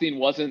forecasting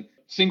wasn't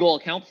single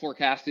account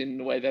forecasting in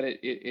the way that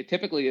it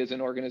typically is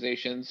in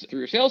organizations through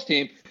your sales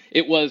team.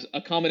 It was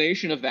a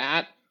combination of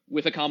that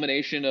with a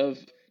combination of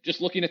just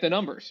looking at the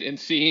numbers and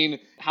seeing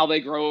how they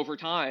grow over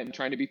time,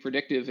 trying to be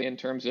predictive in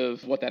terms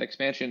of what that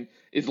expansion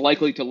is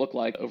likely to look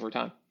like over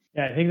time.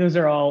 Yeah, I think those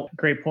are all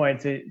great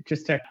points.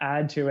 Just to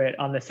add to it,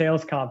 on the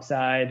sales comp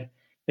side,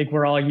 I think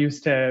we're all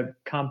used to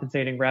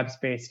compensating reps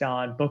based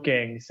on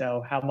booking.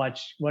 So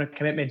what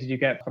commitment did you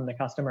get from the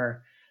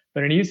customer?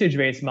 But in a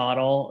usage-based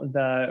model,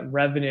 the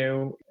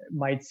revenue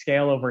might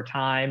scale over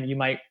time. It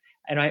might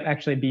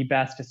actually be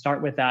best to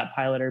start with that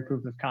pilot or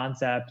proof of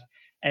concept.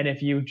 And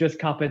if you just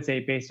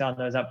compensate based on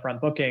those upfront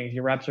bookings,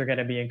 your reps are going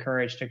to be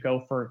encouraged to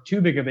go for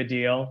too big of a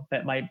deal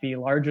that might be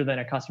larger than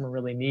a customer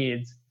really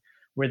needs,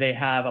 where they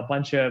have a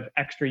bunch of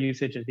extra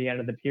usage at the end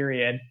of the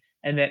period,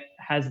 and that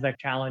has the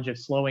challenge of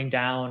slowing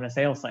down a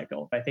sales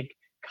cycle. I think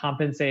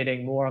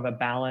compensating more of a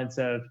balance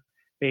of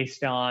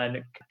based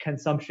on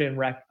consumption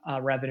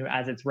revenue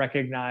as it's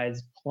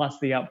recognized, plus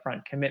the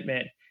upfront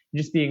commitment,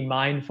 just being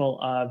mindful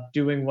of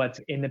doing what's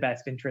in the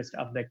best interest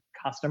of the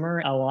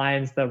customer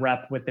aligns the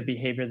rep with the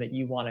behavior that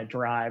you want to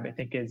drive, I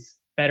think is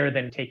better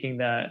than taking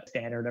the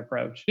standard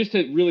approach. Just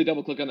to really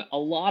double click on that, a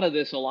lot of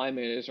this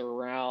alignment is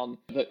around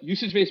the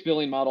usage-based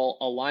billing model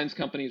aligns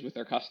companies with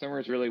their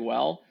customers really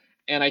well.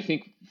 And I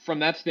think from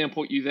that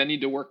standpoint, you then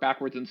need to work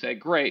backwards and say,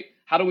 great,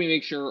 how do we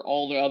make sure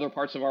all the other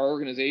parts of our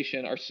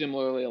organization are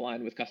similarly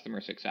aligned with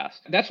customer success?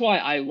 That's why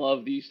I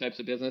love these types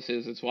of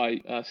businesses. It's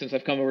why since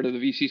I've come over to the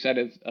VC side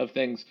of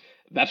things,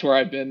 that's where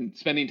I've been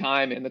spending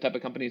time, and the type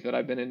of companies that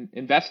I've been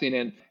investing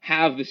in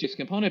have this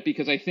component,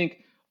 because I think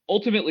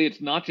ultimately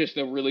it's not just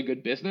a really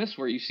good business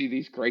where you see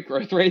these great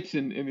growth rates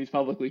in these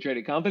publicly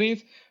traded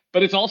companies,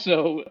 but it's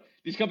also,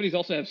 these companies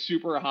also have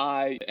super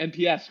high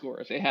NPS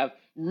scores. They have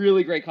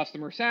really great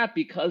customer sat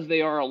because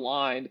they are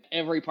aligned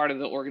every part of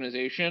the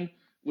organization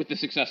with the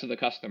success of the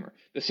customer.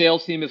 The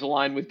sales team is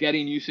aligned with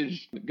getting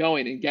usage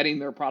going and getting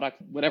their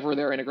product, whatever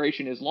their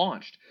integration is,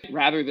 launched,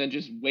 rather than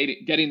just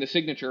getting the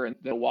signature and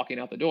then walking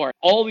out the door.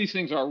 All these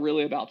things are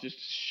really about just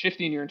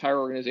shifting your entire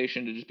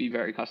organization to just be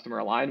very customer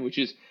aligned, which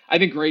is, I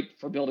think, great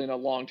for building a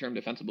long-term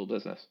defensible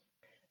business.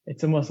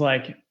 It's almost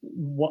like,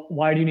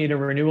 why do you need a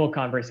renewal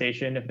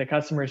conversation? If the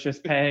customer is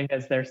just paying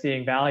as they're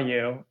seeing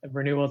value,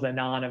 renewal is a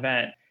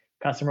non-event.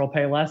 Customer will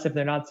pay less if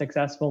they're not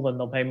successful, and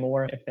they'll pay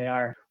more if they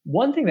are.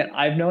 One thing that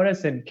I've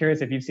noticed, and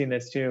curious if you've seen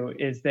this too,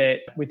 is that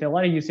with a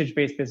lot of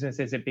usage-based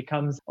businesses, it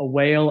becomes a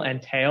whale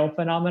and tail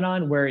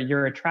phenomenon where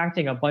you're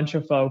attracting a bunch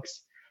of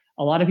folks.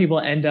 A lot of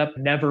people end up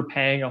never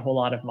paying a whole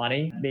lot of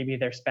money. Maybe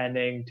they're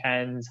spending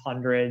tens,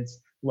 hundreds,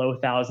 low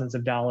thousands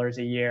of dollars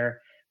a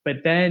year. but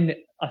then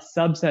a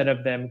subset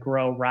of them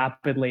grow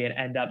rapidly and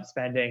end up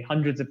spending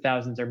hundreds of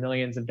thousands or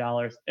millions of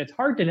dollars. It's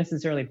hard to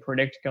necessarily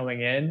predict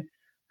going in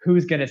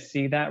who's going to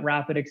see that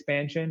rapid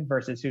expansion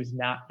versus who's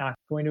not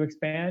going to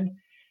expand.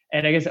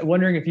 And I guess I'm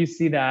wondering if you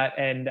see that,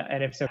 and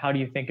if so, how do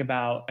you think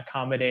about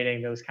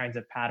accommodating those kinds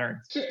of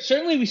patterns?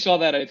 Certainly we saw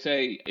that, I'd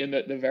say, in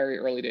the very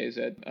early days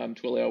at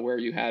Twilio, where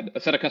you had a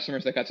set of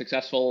customers that got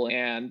successful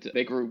and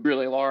they grew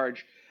really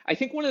large. I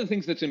think one of the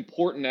things that's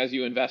important as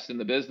you invest in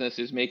the business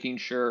is making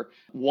sure,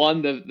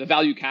 one, the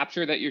value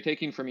capture that you're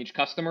taking from each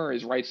customer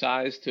is right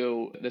sized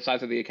to the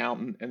size of the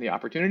account and the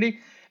opportunity.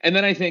 And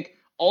then I think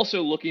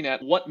also looking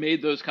at what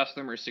made those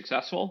customers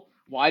successful.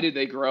 Why did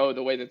they grow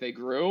the way that they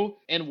grew?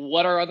 And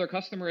what are other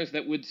customers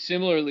that would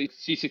similarly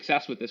see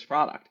success with this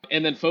product?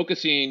 And then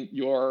focusing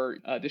your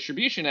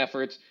distribution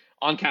efforts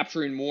on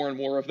capturing more and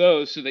more of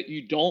those so that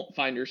you don't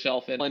find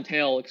yourself in one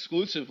tail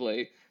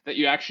exclusively, that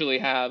you actually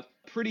have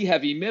pretty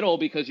heavy middle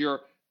because you're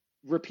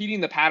repeating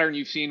the pattern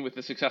you've seen with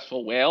the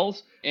successful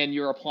whales and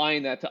you're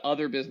applying that to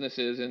other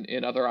businesses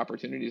and other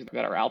opportunities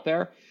that are out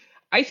there.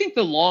 I think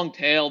the long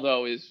tail,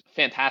 though, is a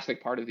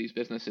fantastic part of these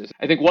businesses.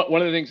 I think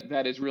one of the things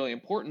that is really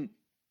important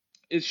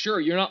is, sure,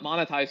 you're not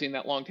monetizing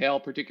that long tail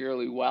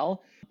particularly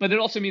well, but it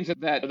also means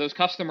that those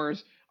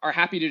customers are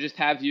happy to just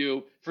have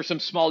you for some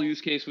small use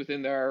case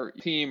within their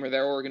team or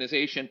their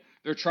organization.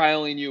 They're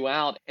trialing you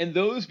out, and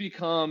those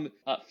become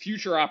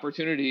future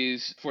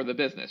opportunities for the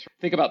business.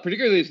 Think about,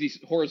 particularly as these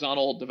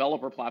horizontal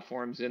developer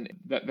platforms and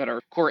that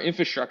are core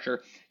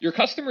infrastructure, your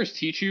customers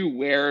teach you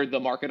where the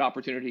market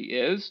opportunity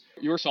is.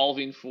 You're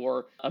solving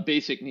for a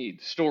basic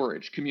need: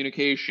 storage,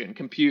 communication,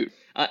 compute,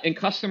 and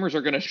customers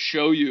are going to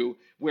show you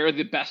where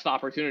the best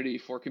opportunity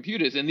for compute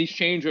is. And these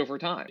change over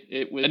time.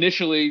 It was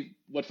initially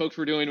what folks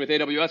were doing with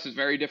AWS is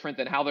very different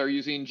than how they're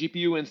using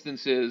GPU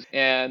instances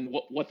and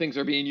what things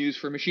are being used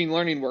for machine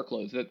learning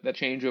workloads that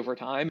change over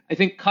time. I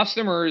think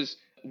customers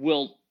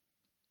will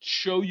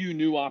show you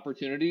new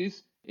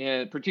opportunities,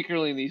 and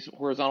particularly in these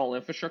horizontal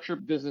infrastructure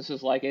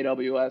businesses like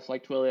AWS,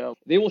 like Twilio,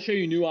 they will show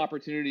you new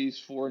opportunities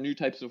for new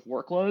types of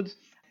workloads.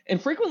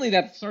 And frequently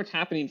that starts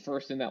happening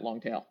first in that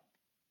long tail.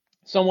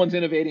 Someone's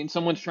innovating,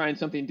 someone's trying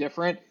something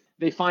different.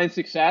 They find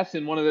success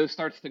and one of those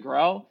starts to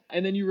grow.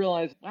 And then you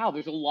realize, wow,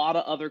 there's a lot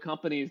of other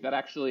companies that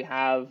actually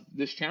have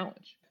this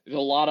challenge. There's a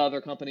lot of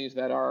other companies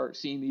that are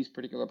seeing these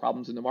particular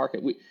problems in the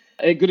market.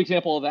 A good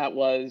example of that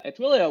was at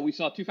Twilio, we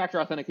saw two-factor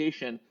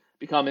authentication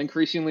become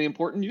increasingly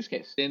important use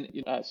case. And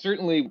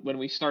certainly when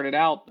we started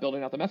out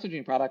building out the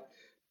messaging product,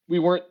 we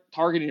weren't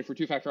targeting for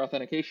two-factor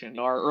authentication.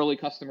 Our early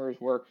customers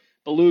were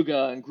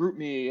Beluga and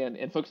GroupMe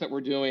and folks that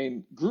were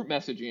doing group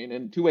messaging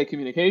and two-way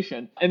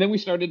communication. And then we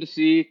started to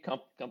see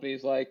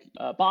companies like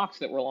Box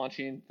that were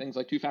launching things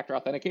like two-factor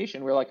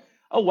authentication. We're like,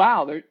 oh,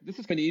 wow, this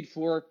is a need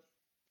for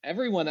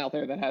everyone out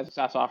there that has a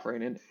SaaS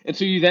offering. And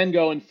so you then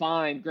go and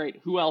find,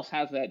 great, who else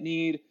has that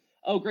need?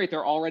 Oh, great, they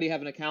already have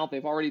an account.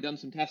 They've already done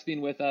some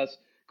testing with us.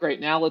 Great,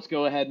 now let's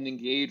go ahead and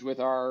engage with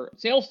our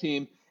sales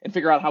team and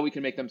figure out how we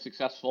can make them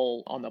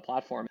successful on the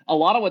platform. A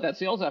lot of what that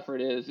sales effort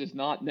is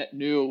not net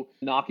new,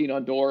 knocking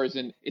on doors,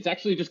 and it's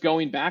actually just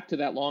going back to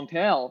that long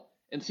tail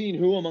and seeing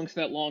who amongst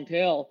that long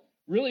tail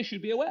really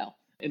should be a whale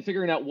and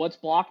figuring out what's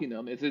blocking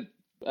them. Is it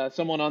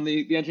someone on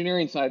the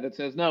engineering side that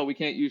says, no, we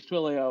can't use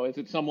Twilio? Is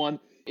it someone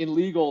in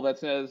legal that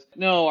says,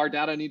 no, our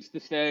data needs to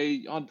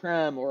stay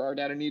on-prem or our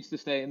data needs to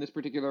stay in this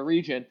particular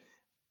region?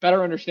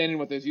 Better understanding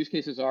what those use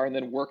cases are and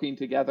then working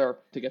together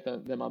to get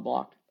them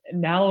unblocked.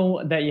 Now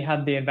that you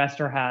have the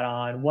investor hat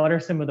on, what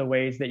are some of the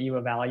ways that you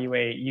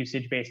evaluate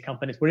usage-based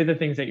companies? What are the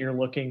things that you're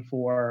looking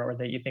for or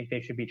that you think they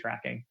should be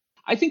tracking?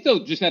 I think,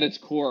 though, just at its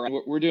core,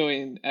 we're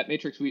doing at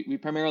Matrix, we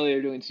primarily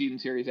are doing seed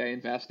and Series A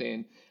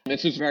investing.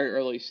 This is very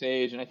early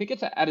stage. And I think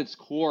it's at its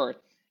core,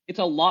 it's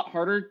a lot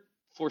harder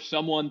for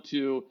someone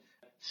to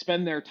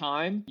spend their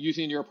time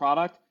using your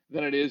product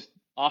than it is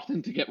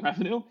often to get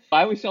revenue.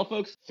 I always tell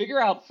folks,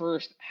 figure out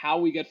first how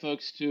we get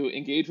folks to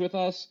engage with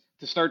us,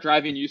 to start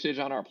driving usage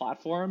on our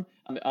platform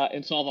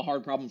and solve a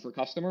hard problem for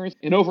customers.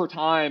 And over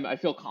time, I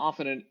feel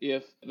confident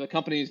if the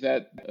companies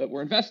that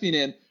we're investing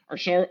in are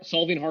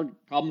solving hard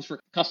problems for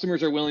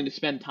customers, are willing to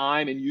spend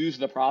time and use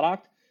the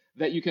product,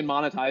 that you can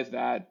monetize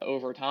that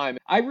over time.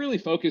 I really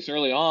focus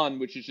early on,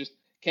 which is just,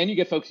 can you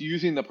get folks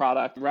using the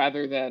product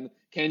rather than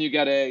can you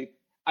get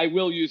I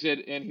will use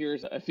it and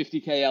here's a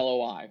 $50K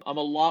LOI. I'm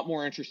a lot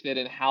more interested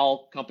in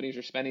how companies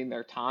are spending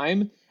their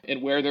time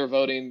and where they're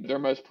voting their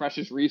most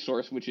precious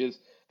resource, which is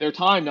their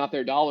time, not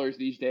their dollars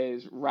these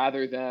days,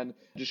 rather than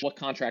just what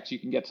contracts you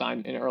can get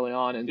signed in early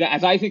on. And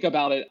as I think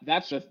about it,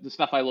 that's just the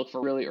stuff I look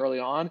for really early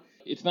on.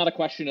 It's not a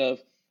question of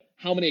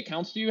how many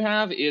accounts do you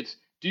have. It's,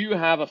 do you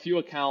have a few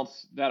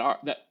accounts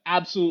that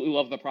absolutely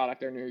love the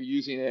product and are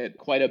using it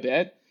quite a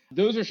bit?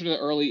 Those are sort of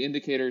the early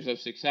indicators of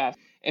success.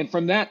 And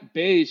from that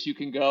base, you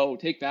can go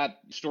take that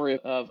story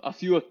of a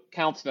few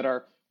accounts that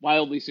are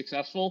wildly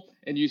successful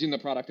and using the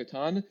product a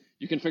ton.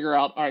 You can figure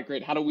out, all right,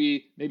 great, how do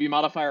we maybe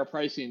modify our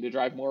pricing to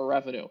drive more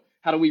revenue?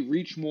 How do we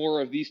reach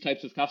more of these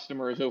types of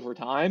customers over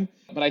time?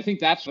 But I think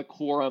that's the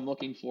core I'm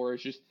looking for,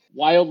 is just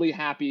wildly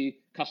happy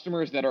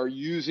customers that are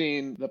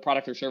using the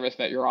product or service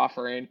that you're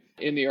offering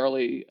in the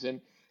early.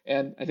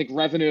 And I think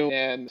revenue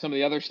and some of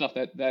the other stuff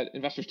that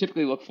investors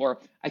typically look for,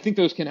 I think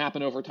those can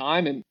happen over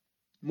time. And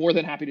more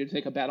than happy to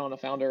take a bet on a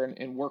founder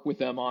and work with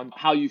them on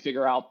how you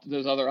figure out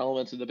those other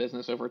elements of the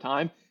business over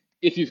time.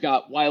 If you've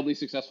got wildly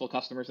successful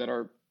customers that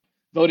are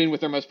voting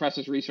with their most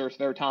precious resource,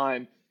 their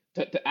time,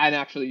 and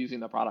actually using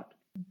the product.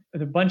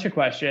 There's a bunch of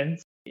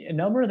questions. A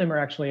number of them are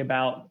actually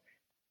about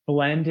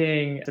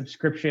blending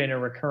subscription or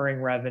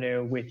recurring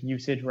revenue with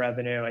usage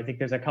revenue. I think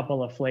there's a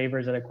couple of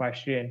flavors of the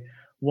question.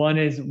 One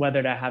is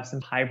whether to have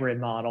some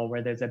hybrid model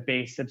where there's a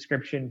base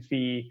subscription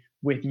fee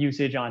with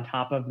usage on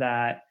top of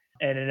that.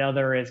 And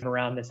another is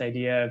around this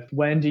idea of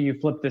when do you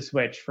flip the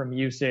switch from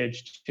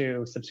usage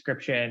to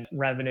subscription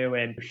revenue?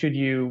 And should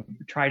you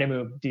try to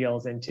move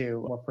deals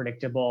into more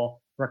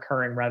predictable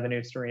recurring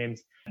revenue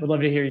streams? Would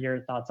love to hear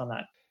your thoughts on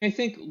that. I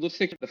think let's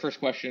take the first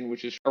question,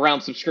 which is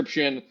around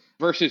subscription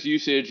versus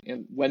usage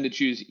and when to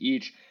choose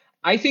each.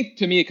 I think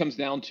to me, it comes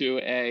down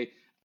to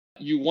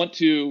you want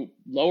to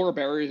lower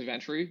barriers of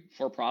entry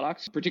for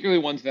products,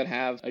 particularly ones that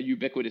have a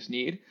ubiquitous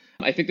need.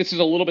 I think this is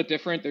a little bit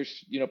different.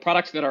 There's,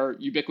 products that are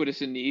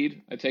ubiquitous in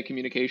need. I'd say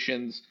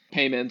communications,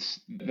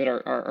 payments that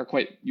are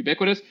quite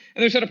ubiquitous.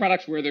 And there's a set of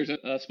products where there's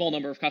a small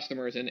number of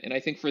customers. And I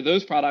think for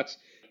those products,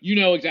 you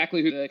know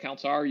exactly who the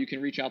accounts are. You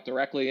can reach out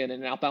directly, and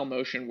an outbound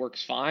motion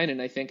works fine. And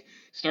I think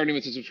starting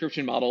with a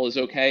subscription model is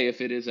okay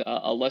if it is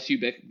a less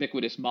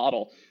ubiquitous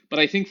model. But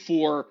I think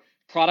for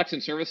products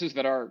and services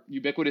that are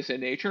ubiquitous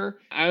in nature,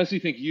 I honestly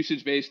think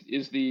usage-based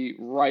is the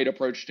right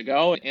approach to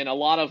go. And a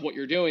lot of what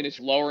you're doing is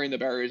lowering the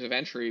barriers of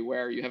entry,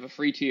 where you have a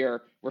free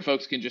tier where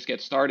folks can just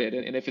get started.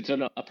 And if it's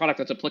a product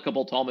that's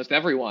applicable to almost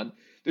everyone,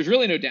 there's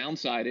really no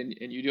downside in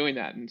you doing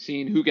that and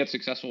seeing who gets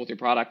successful with your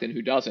product and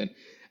who doesn't.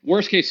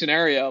 Worst case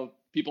scenario,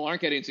 people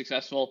aren't getting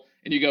successful,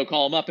 and you go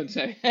call them up and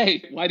say,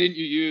 hey, why did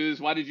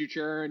you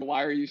churn?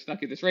 Why are you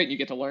stuck at this rate? And you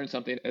get to learn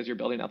something as you're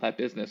building out that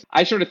business.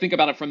 I sort of think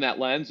about it from that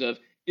lens of,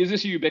 is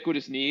this a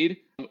ubiquitous need,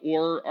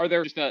 or are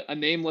there just a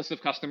name list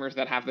of customers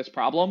that have this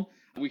problem?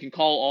 We can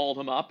call all of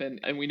them up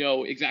and we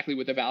know exactly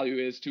what the value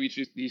is to each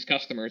of these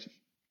customers.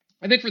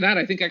 I think for that,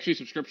 I think actually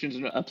subscriptions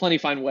is a plenty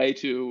fine way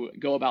to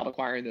go about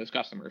acquiring those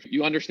customers.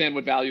 You understand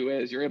what value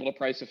is, you're able to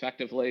price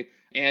effectively,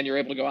 and you're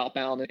able to go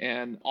outbound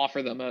and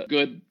offer them a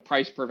good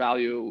price per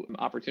value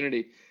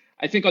opportunity.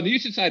 I think on the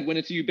usage side, when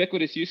it's a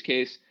ubiquitous use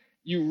case,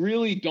 you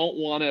really don't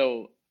want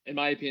to, in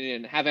my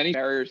opinion, have any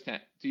barriers to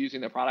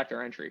using the product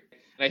or entry.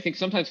 And I think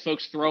sometimes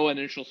folks throw an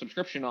initial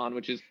subscription on,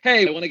 which is,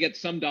 hey, I want to get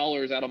some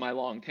dollars out of my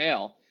long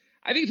tail.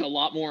 I think it's a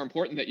lot more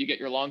important that you get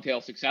your long tail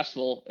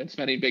successful and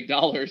spending big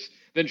dollars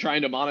than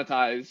trying to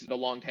monetize the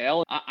long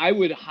tail. I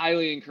would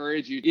highly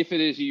encourage you, if it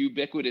is a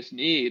ubiquitous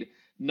need,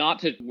 not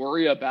to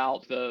worry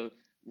about the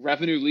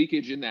revenue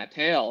leakage in that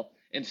tail.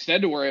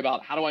 Instead, to worry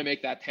about how do I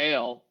make that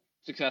tail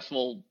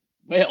successful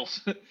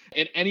whales?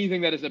 And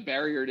anything that is a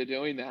barrier to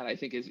doing that, I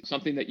think, is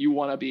something that you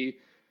want to be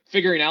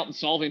figuring out and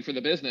solving for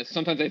the business.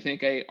 Sometimes I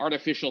think a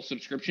artificial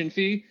subscription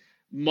fee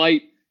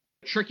might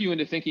trick you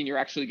into thinking you're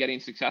actually getting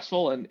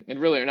successful, and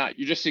really you're not.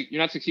 You're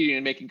not succeeding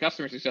in making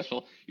customers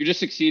successful. You're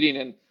just succeeding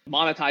in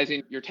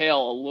monetizing your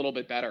tail a little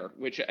bit better,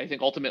 which I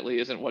think ultimately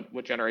isn't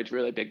what generates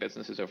really big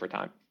businesses over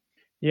time.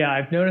 Yeah,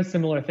 I've noticed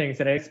similar things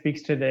that it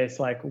speaks to this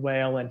like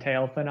whale and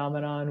tail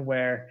phenomenon,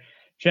 where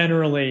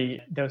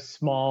generally those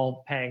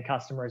small paying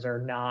customers are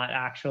not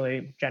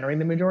actually generating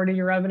the majority of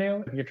your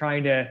revenue. If you're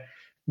trying to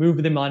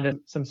move them onto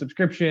some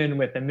subscription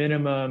with a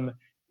minimum,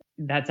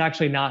 that's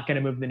actually not going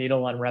to move the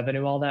needle on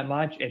revenue all that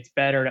much. It's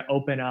better to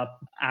open up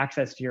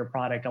access to your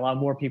product, allow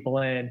more people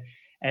in,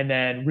 and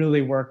then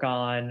really work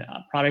on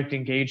product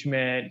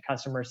engagement,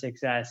 customer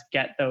success,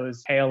 get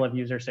those tail of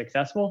users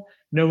successful,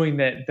 knowing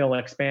that they'll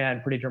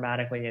expand pretty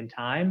dramatically in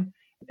time.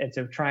 And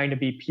so trying to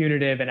be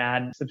punitive and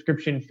add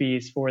subscription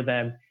fees for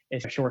them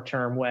is a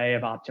short-term way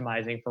of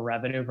optimizing for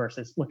revenue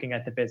versus looking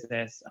at the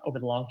business over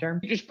the long term.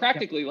 Just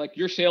practically, like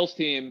your sales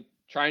team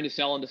trying to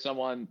sell into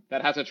someone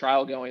that has a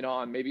trial going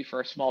on, maybe for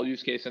a small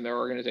use case in their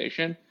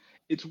organization,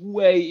 it's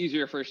way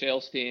easier for a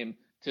sales team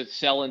to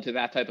sell into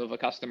that type of a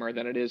customer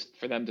than it is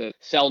for them to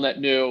sell net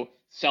new,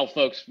 sell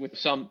folks with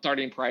some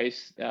starting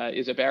price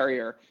is a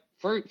barrier.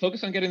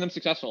 Focus on getting them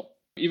successful.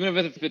 Even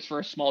if it's for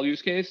a small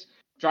use case,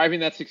 driving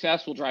that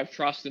success will drive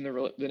trust in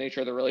the nature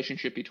of the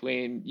relationship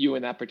between you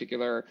and that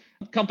particular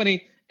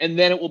company. And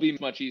then it will be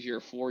much easier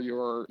for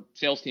your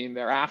sales team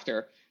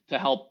thereafter to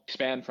help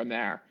expand from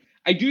there.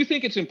 I do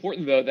think it's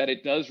important, though, that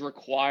it does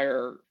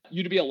require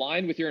you to be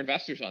aligned with your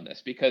investors on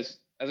this because,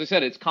 as I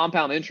said, it's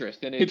compound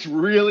interest. And it's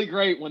really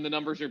great when the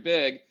numbers are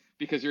big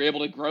because you're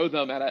able to grow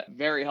them at a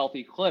very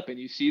healthy clip. And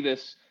you see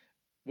this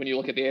when you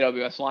look at the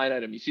AWS line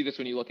item. You see this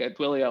when you look at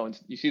Twilio, and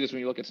you see this when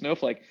you look at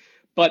Snowflake.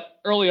 But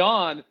early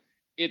on,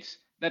 it's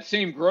that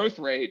same growth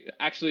rate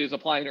actually is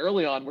applying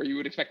early on where you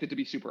would expect it to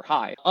be super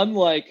high.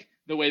 Unlike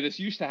the way this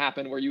used to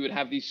happen, where you would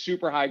have these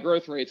super high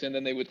growth rates and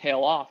then they would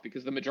tail off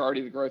because the majority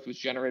of the growth was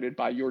generated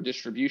by your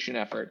distribution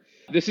effort.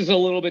 This is a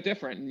little bit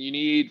different, and you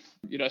need,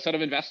 a set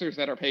of investors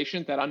that are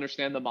patient, that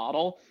understand the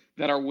model,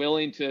 that are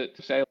willing to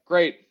say,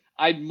 great,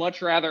 I'd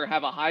much rather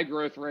have a high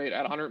growth rate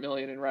at 100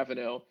 million in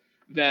revenue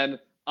than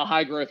a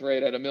high growth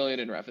rate at $1 million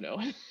in revenue.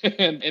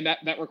 and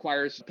that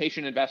requires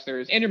patient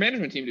investors and your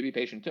management team to be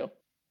patient too.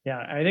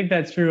 Yeah, I think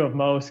that's true of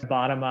most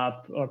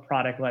bottom-up or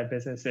product-led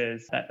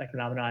businesses, that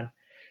phenomenon.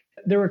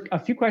 There were a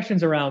few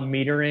questions around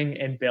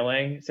metering and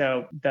billing.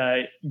 So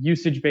the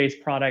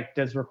usage-based product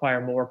does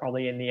require more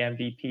probably in the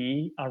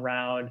MVP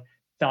around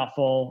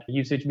thoughtful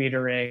usage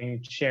metering,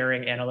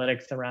 sharing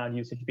analytics around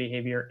usage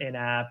behavior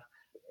in-app,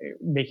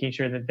 making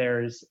sure that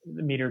there's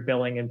meter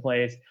billing in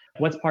place.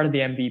 What's part of the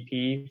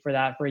MVP for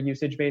that for a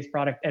usage-based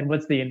product? And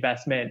what's the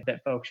investment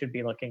that folks should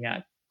be looking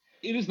at?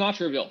 It is not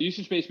trivial.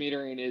 Usage-based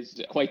metering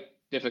is quite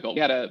difficult.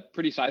 We had a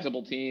pretty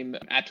sizable team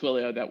at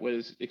Twilio that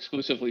was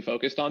exclusively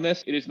focused on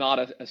this. It is not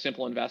a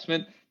simple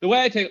investment. The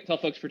way I tell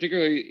folks,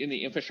 particularly in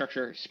the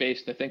infrastructure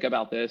space, to think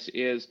about this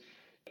is,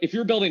 if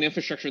you're building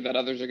infrastructure that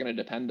others are going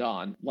to depend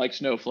on, like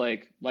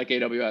Snowflake, like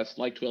AWS,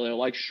 like Twilio,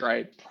 like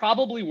Stripe,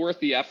 probably worth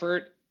the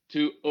effort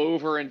to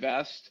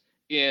overinvest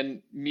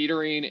in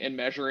metering and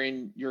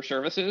measuring your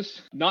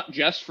services, not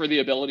just for the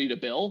ability to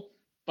bill,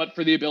 but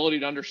for the ability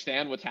to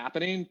understand what's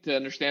happening, to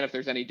understand if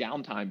there's any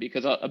downtime,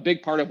 because a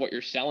big part of what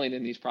you're selling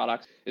in these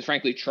products is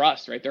frankly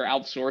trust, right? They're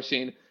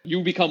outsourcing.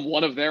 You become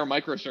one of their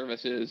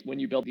microservices when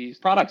you build these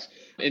products.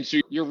 And so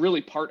you're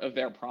really part of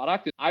their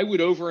product. I would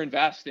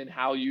overinvest in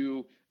how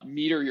you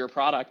meter your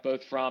product,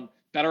 both from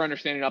better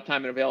understanding uptime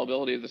and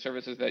availability of the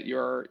services that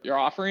you're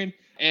offering,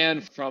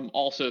 and from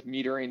also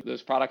metering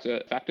those products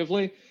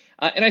effectively.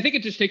 And I think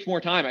it just takes more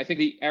time. I think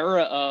the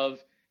era of,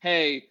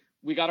 hey,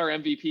 we got our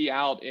MVP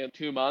out in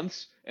 2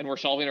 months and we're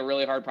solving a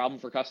really hard problem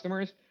for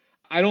customers,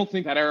 I don't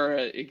think that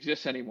era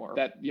exists anymore.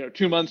 That,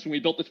 2 months when we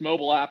built this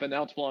mobile app and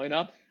now it's blowing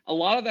up, a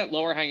lot of that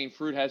lower hanging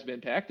fruit has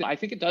been picked. I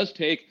think it does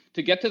take,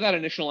 to get to that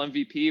initial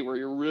MVP where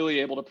you're really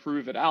able to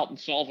prove it out and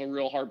solve a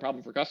real hard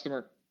problem for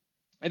customer.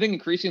 I think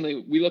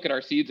increasingly we look at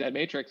our seeds at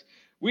Matrix,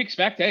 we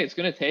expect, hey, it's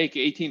going to take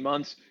 18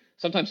 months,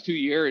 sometimes 2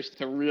 years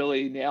to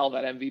really nail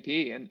that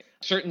MVP. And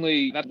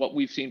certainly that's what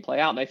we've seen play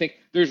out. And I think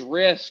there's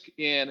risk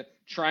in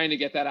trying to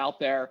get that out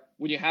there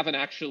when you haven't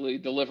actually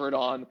delivered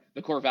on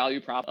the core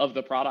value prop of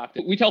the product.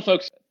 We tell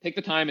folks, take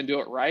the time and do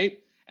it right.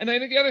 And I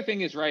think the other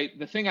thing is, right,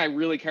 the thing I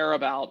really care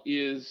about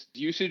is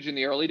usage in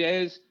the early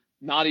days,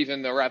 not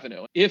even the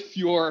revenue. If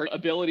your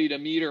ability to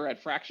meter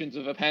at fractions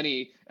of a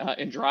penny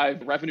and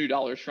drive revenue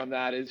dollars from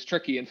that is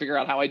tricky, and figure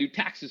out how I do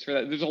taxes for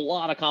that, there's a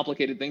lot of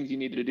complicated things you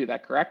need to do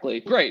that correctly.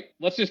 Great,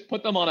 let's just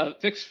put them on a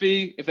fixed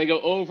fee. If they go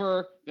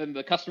over, then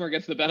the customer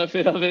gets the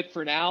benefit of it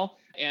for now.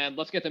 And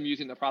let's get them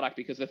using the product,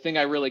 because the thing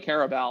I really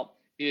care about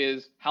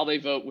is how they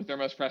vote with their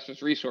most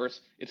precious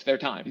resource. It's their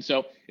time.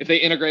 So if they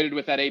integrated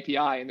with that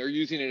API and they're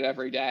using it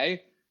every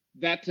day,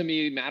 that to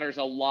me matters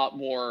a lot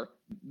more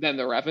than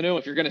the revenue.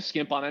 If you're going to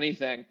skimp on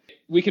anything,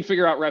 we can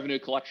figure out revenue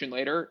collection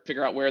later,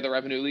 figure out where the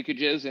revenue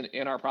leakage is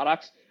in our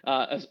products,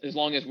 as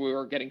long as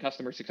we're getting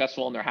customers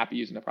successful and they're happy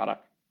using the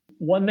product.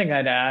 One thing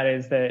I'd add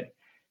is that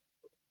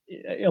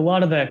a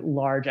lot of the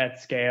large at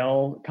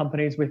scale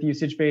companies with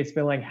usage-based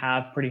billing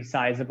have pretty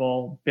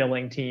sizable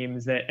billing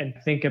teams and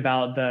think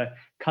about the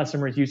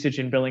customer's usage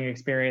and billing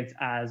experience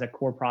as a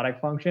core product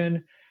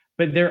function.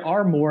 But there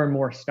are more and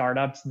more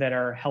startups that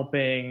are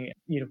helping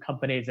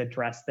companies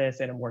address this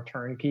in a more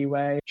turnkey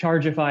way.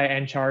 Chargeify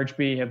and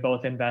Chargebee have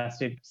both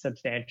invested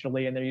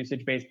substantially in their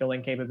usage-based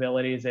billing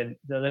capabilities. And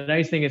the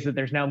nice thing is that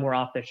there's now more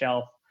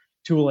off-the-shelf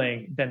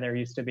tooling than there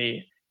used to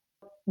be.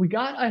 We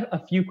got a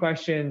few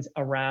questions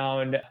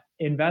around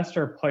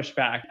investor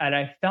pushback, and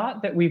I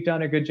thought that we've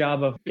done a good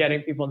job of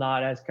getting people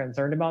not as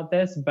concerned about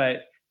this,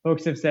 but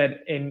folks have said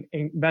in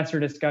investor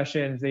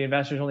discussions, the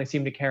investors only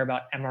seem to care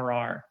about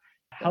MRR.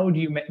 How do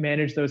you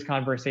manage those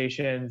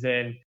conversations,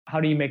 and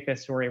how do you make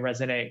this story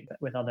resonate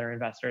with other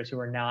investors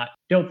who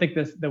don't think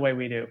this the way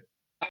we do?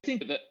 I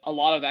think that a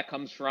lot of that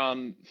comes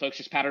from folks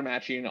just pattern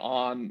matching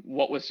on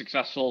what was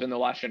successful in the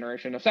last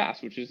generation of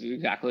SaaS, which is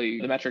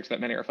exactly the metrics that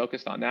many are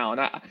focused on now.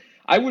 And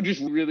I would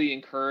just really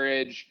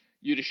encourage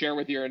you to share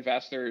with your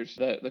investors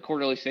the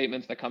quarterly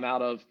statements that come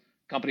out of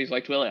companies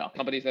like Twilio,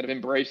 companies that have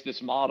embraced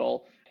this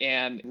model,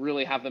 and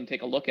really have them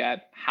take a look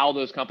at how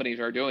those companies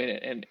are doing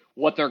it and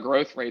what their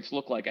growth rates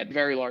look like at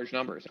very large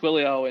numbers.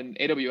 Twilio and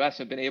AWS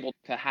have been able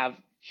to have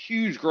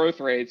huge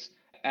growth rates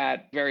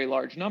at very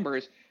large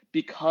numbers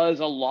because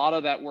a lot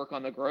of that work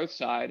on the growth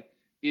side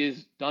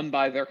is done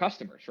by their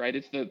customers, right?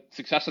 It's the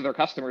success of their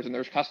customers, and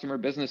there's customer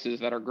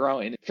businesses that are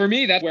growing. For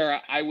me, that's where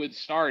I would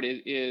start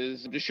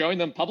is just showing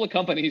them public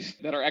companies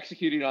that are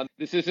executing on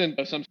this.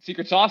 Isn't some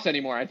secret sauce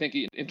anymore. I think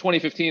in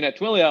 2015 at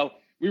Twilio,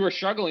 we were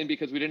struggling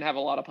because we didn't have a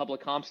lot of public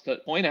comps to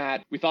point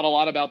at. We thought a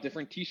lot about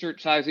different t-shirt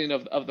sizing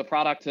of the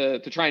product to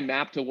try and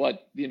map to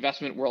what the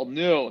investment world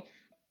knew.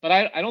 But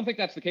I don't think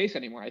that's the case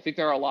anymore. I think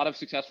there are a lot of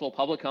successful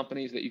public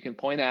companies that you can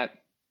point at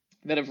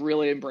that have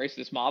really embraced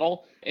this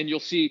model. And you'll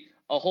see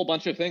a whole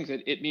bunch of things.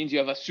 It means you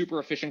have a super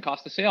efficient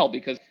cost of sale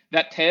because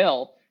that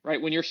tail,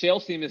 right? When your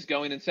sales team is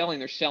going and selling,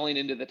 they're selling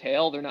into the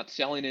tail. They're not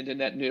selling into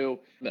net new,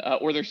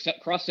 or they're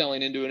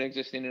cross-selling into an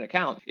existing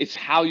account. It's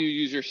how you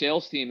use your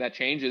sales team that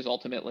changes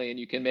ultimately, and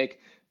you can make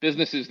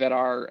businesses that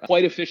are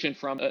quite efficient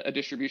from a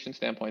distribution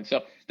standpoint.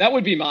 So that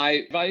would be my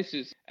advice.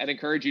 Is I'd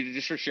encourage you to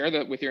just share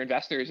that with your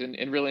investors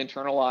and really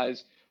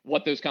internalize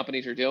what those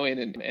companies are doing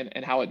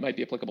and how it might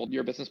be applicable to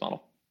your business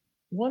model.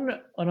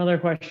 Another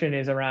question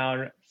is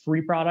around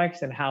free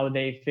products and how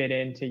they fit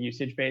into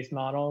usage-based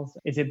models.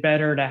 Is it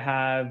better to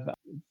have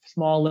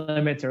small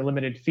limits or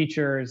limited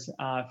features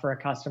for a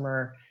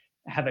customer,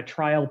 have a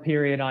trial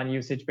period on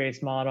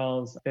usage-based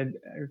models?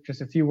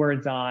 Just a few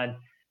words on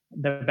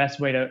the best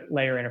way to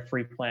layer in a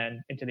free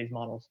plan into these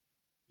models.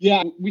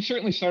 Yeah, we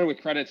certainly started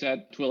with credits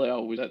at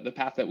Twilio, was the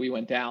path that we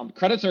went down.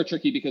 Credits are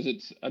tricky because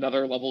it's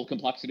another level of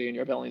complexity in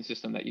your billing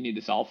system that you need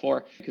to solve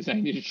for, because now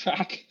you need to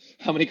track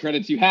how many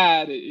credits you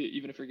had,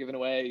 even if you're giving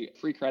away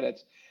free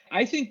credits.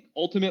 I think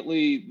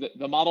ultimately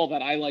the model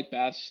that I like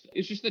best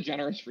is just the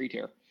generous free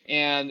tier,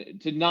 and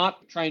to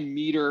not try and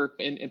meter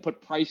and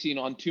put pricing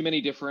on too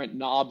many different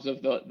knobs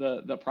of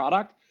the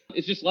product.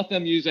 It's just let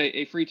them use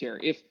a free tier.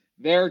 If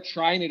they're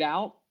trying it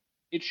out,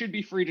 it should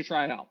be free to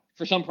try it out.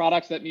 For some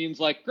products, that means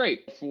like,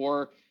 great,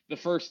 for the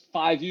first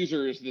 5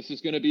 users, this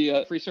is going to be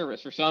a free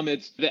service. For some,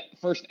 it's the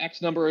first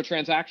X number of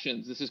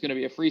transactions, this is going to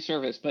be a free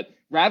service. But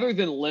rather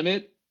than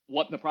limit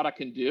what the product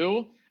can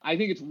do, I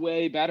think it's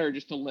way better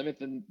just to limit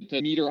them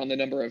to meter on the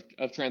number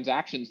of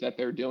transactions that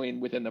they're doing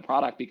within the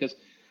product. Because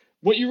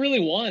what you really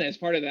want as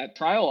part of that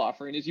trial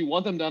offering is you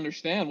want them to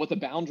understand what the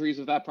boundaries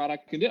of that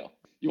product can do.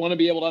 You want to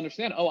be able to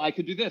understand, oh, I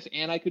could do this,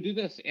 and I could do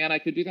this, and I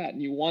could do that.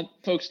 And you want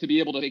folks to be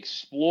able to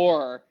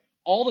explore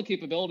all the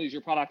capabilities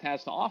your product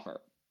has to offer.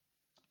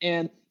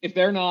 And if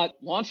they're not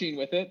launching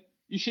with it,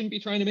 you shouldn't be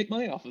trying to make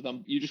money off of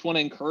them. You just want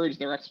to encourage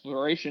their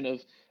exploration of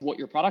what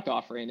your product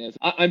offering is.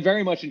 I'm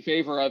very much in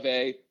favor of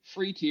a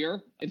free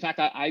tier. In fact,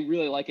 I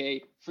really like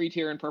a free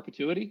tier in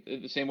perpetuity,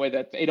 the same way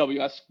that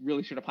AWS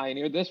really should have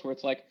pioneered this, where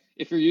it's like,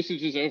 if your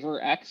usage is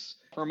over X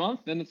per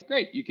month, then it's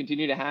great. You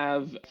continue to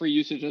have free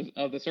usage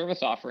of the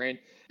service offering,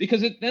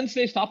 because it then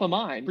stays top of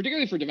mind,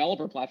 particularly for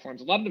developer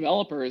platforms. A lot of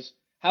developers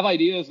have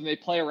ideas and they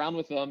play around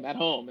with them at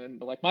home.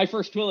 And like my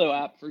first Twilio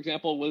app, for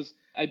example, was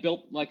I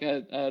built like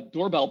a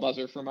doorbell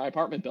buzzer for my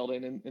apartment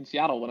building in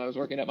Seattle when I was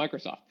working at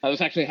Microsoft. That was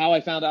actually how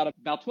I found out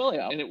about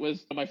Twilio. And it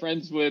was my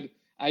friends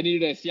I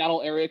needed a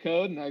Seattle area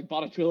code, and I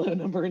bought a Twilio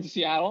number in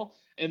Seattle.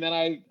 And then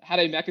I had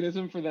a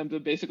mechanism for them to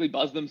basically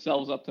buzz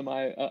themselves up to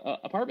my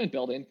apartment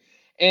building.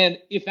 And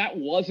if that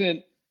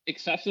wasn't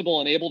accessible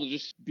and able to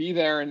just be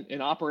there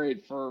and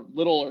operate for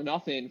little or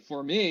nothing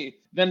for me,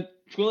 then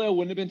Twilio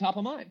wouldn't have been top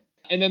of mind.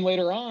 And then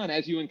later on,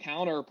 as you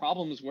encounter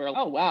problems where,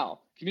 oh, wow,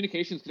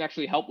 communications could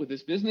actually help with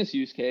this business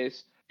use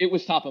case, it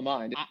was top of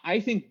mind. I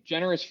think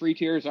generous free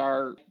tiers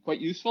are quite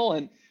useful.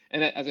 And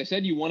as I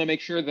said, you want to make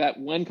sure that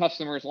when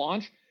customers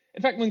launch,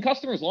 in fact, when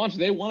customers launch,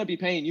 they want to be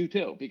paying you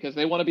too, because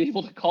they want to be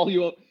able to call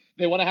you up.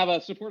 They want to have a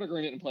support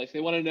agreement in place. They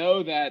want to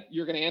know that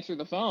you're going to answer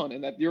the phone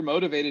and that you're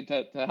motivated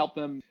to help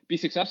them be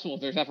successful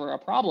if there's ever a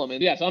problem.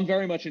 And yes, I'm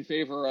very much in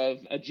favor of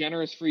a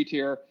generous free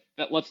tier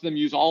that lets them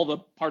use all the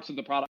parts of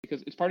the product,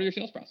 because it's part of your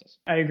sales process.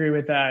 I agree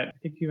with that. I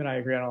think you and I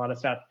agree on a lot of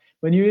stuff.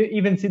 When you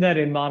even see that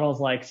in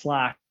models like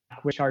Slack,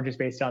 which charges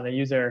based on the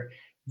user,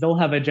 they'll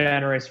have a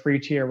generous free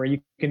tier where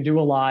you can do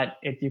a lot.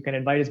 If you can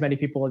invite as many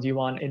people as you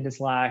want into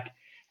Slack.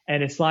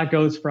 And if Slack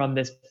goes from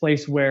this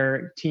place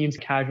where teams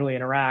casually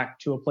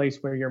interact to a place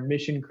where your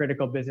mission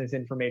critical business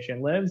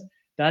information lives,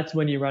 that's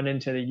when you run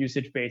into the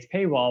usage-based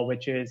paywall,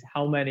 which is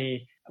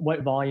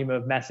what volume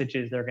of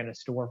messages they're going to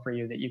store for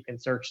you that you can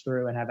search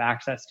through and have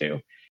access to.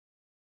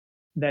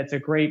 That's a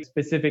great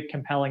specific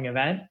compelling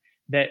event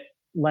that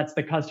lets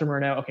the customer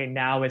know, okay,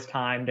 now is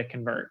time to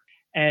convert.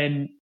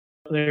 And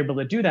they're able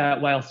to do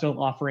that while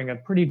still offering a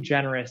pretty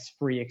generous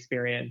free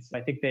experience.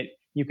 I think that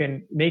you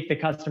can make the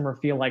customer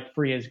feel like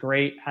free is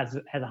great, has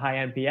a high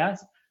NPS,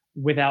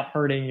 without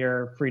hurting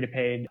your free to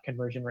paid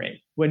conversion rate.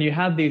 When you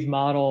have these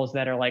models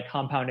that are like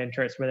compound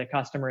interest, where the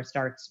customer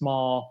starts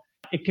small,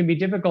 it can be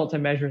difficult to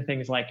measure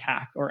things like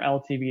CAC or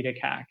LTV to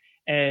CAC.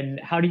 And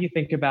how do you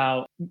think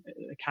about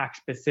CAC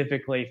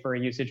specifically for a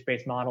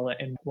usage-based model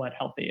and what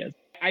healthy is?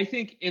 I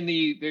think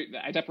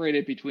I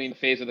separated between the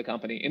phase of the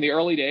company. In the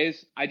early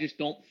days, I just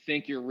don't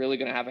think you're really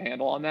going to have a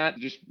handle on that.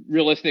 Just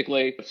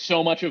realistically,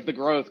 so much of the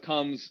growth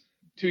comes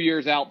 2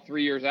 years out,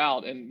 3 years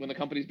out. And when the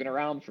company's been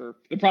around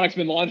the product's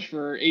been launched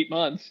for 8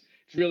 months,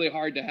 it's really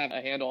hard to have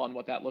a handle on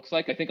what that looks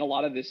like. I think a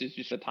lot of this is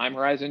just a time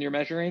horizon you're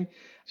measuring.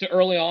 So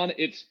early on,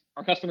 it's,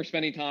 are customers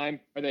spending time?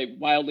 Are they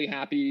wildly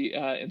happy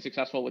and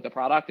successful with the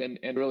product, and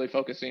really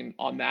focusing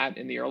on that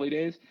in the early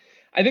days?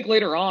 I think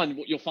later on,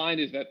 what you'll find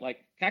is that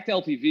like CAC to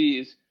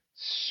LTV is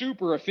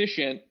super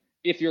efficient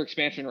if your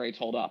expansion rates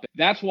hold up.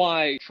 That's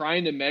why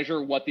trying to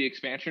measure what the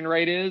expansion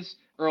rate is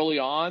early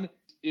on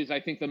is, I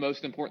think, the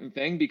most important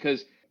thing,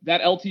 because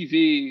that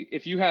LTV,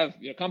 if you have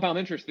compound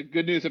interest, the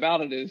good news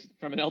about it is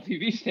from an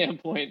LTV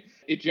standpoint,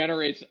 it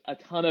generates a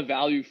ton of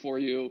value for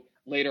you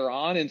later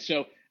on. And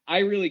so I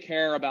really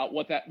care about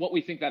what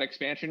we think that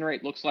expansion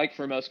rate looks like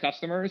for most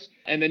customers.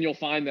 And then you'll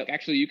find that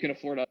actually you can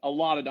afford a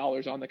lot of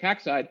dollars on the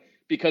CAC side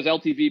because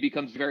LTV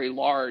becomes very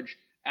large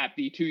at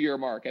the 2-year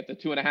mark, at the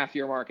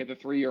 2.5-year mark, at the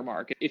 3-year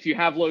mark. If you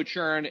have low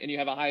churn and you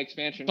have a high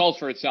expansion, it solves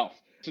for itself.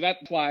 So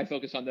that's why I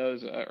focus on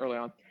those early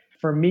on.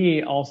 For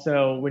me,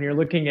 also, when you're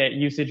looking at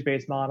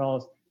usage-based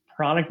models,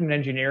 product and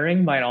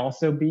engineering might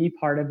also be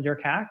part of your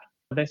CAC.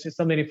 That's just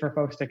something for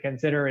folks to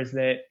consider, is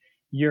that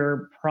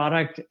your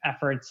product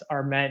efforts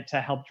are meant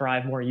to help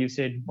drive more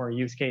usage, more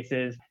use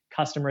cases,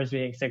 customers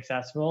being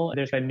successful.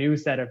 There's a new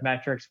set of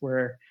metrics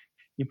where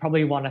you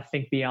probably want to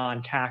think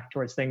beyond CAC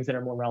towards things that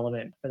are more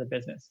relevant for the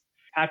business.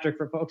 Patrick,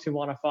 for folks who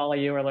want to follow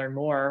you or learn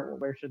more,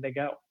 where should they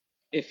go?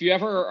 If you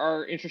ever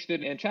are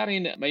interested in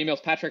chatting, my email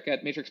is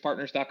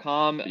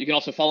patrick@matrixpartners.com. You can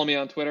also follow me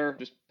on Twitter,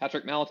 just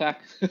Patrick Malatack.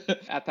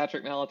 At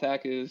Patrick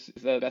Malatack is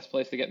the best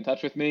place to get in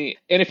touch with me.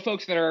 And if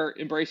folks that are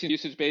embracing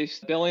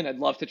usage-based billing, I'd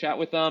love to chat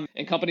with them.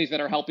 And companies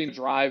that are helping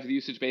drive the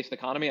usage-based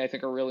economy, I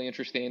think are really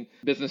interesting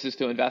businesses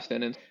to invest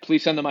in. And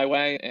please send them my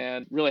way.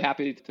 And really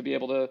happy to be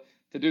able to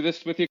do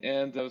this with you.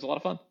 And it was a lot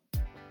of fun.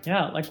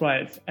 Yeah,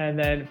 likewise. And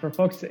then for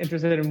folks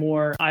interested in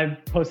more, I'm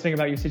posting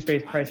about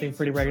usage-based pricing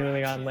pretty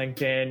regularly on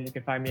LinkedIn. You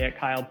can find me at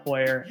Kyle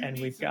Poyar, and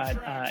we've got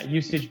a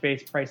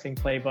usage-based pricing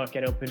playbook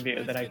at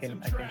OpenView that I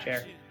can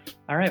share.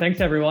 All right,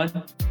 thanks everyone.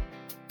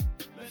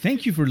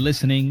 Thank you for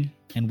listening,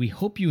 and we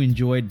hope you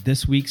enjoyed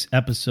this week's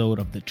episode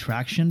of the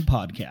Traction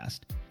Podcast.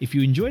 If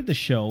you enjoyed the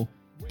show,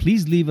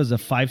 please leave us a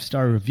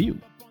 5-star review.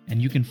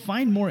 And you can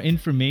find more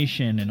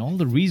information and all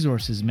the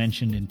resources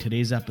mentioned in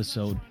today's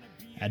episode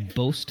at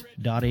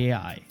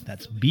boast.ai.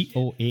 That's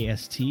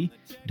BOAST.ai/blog.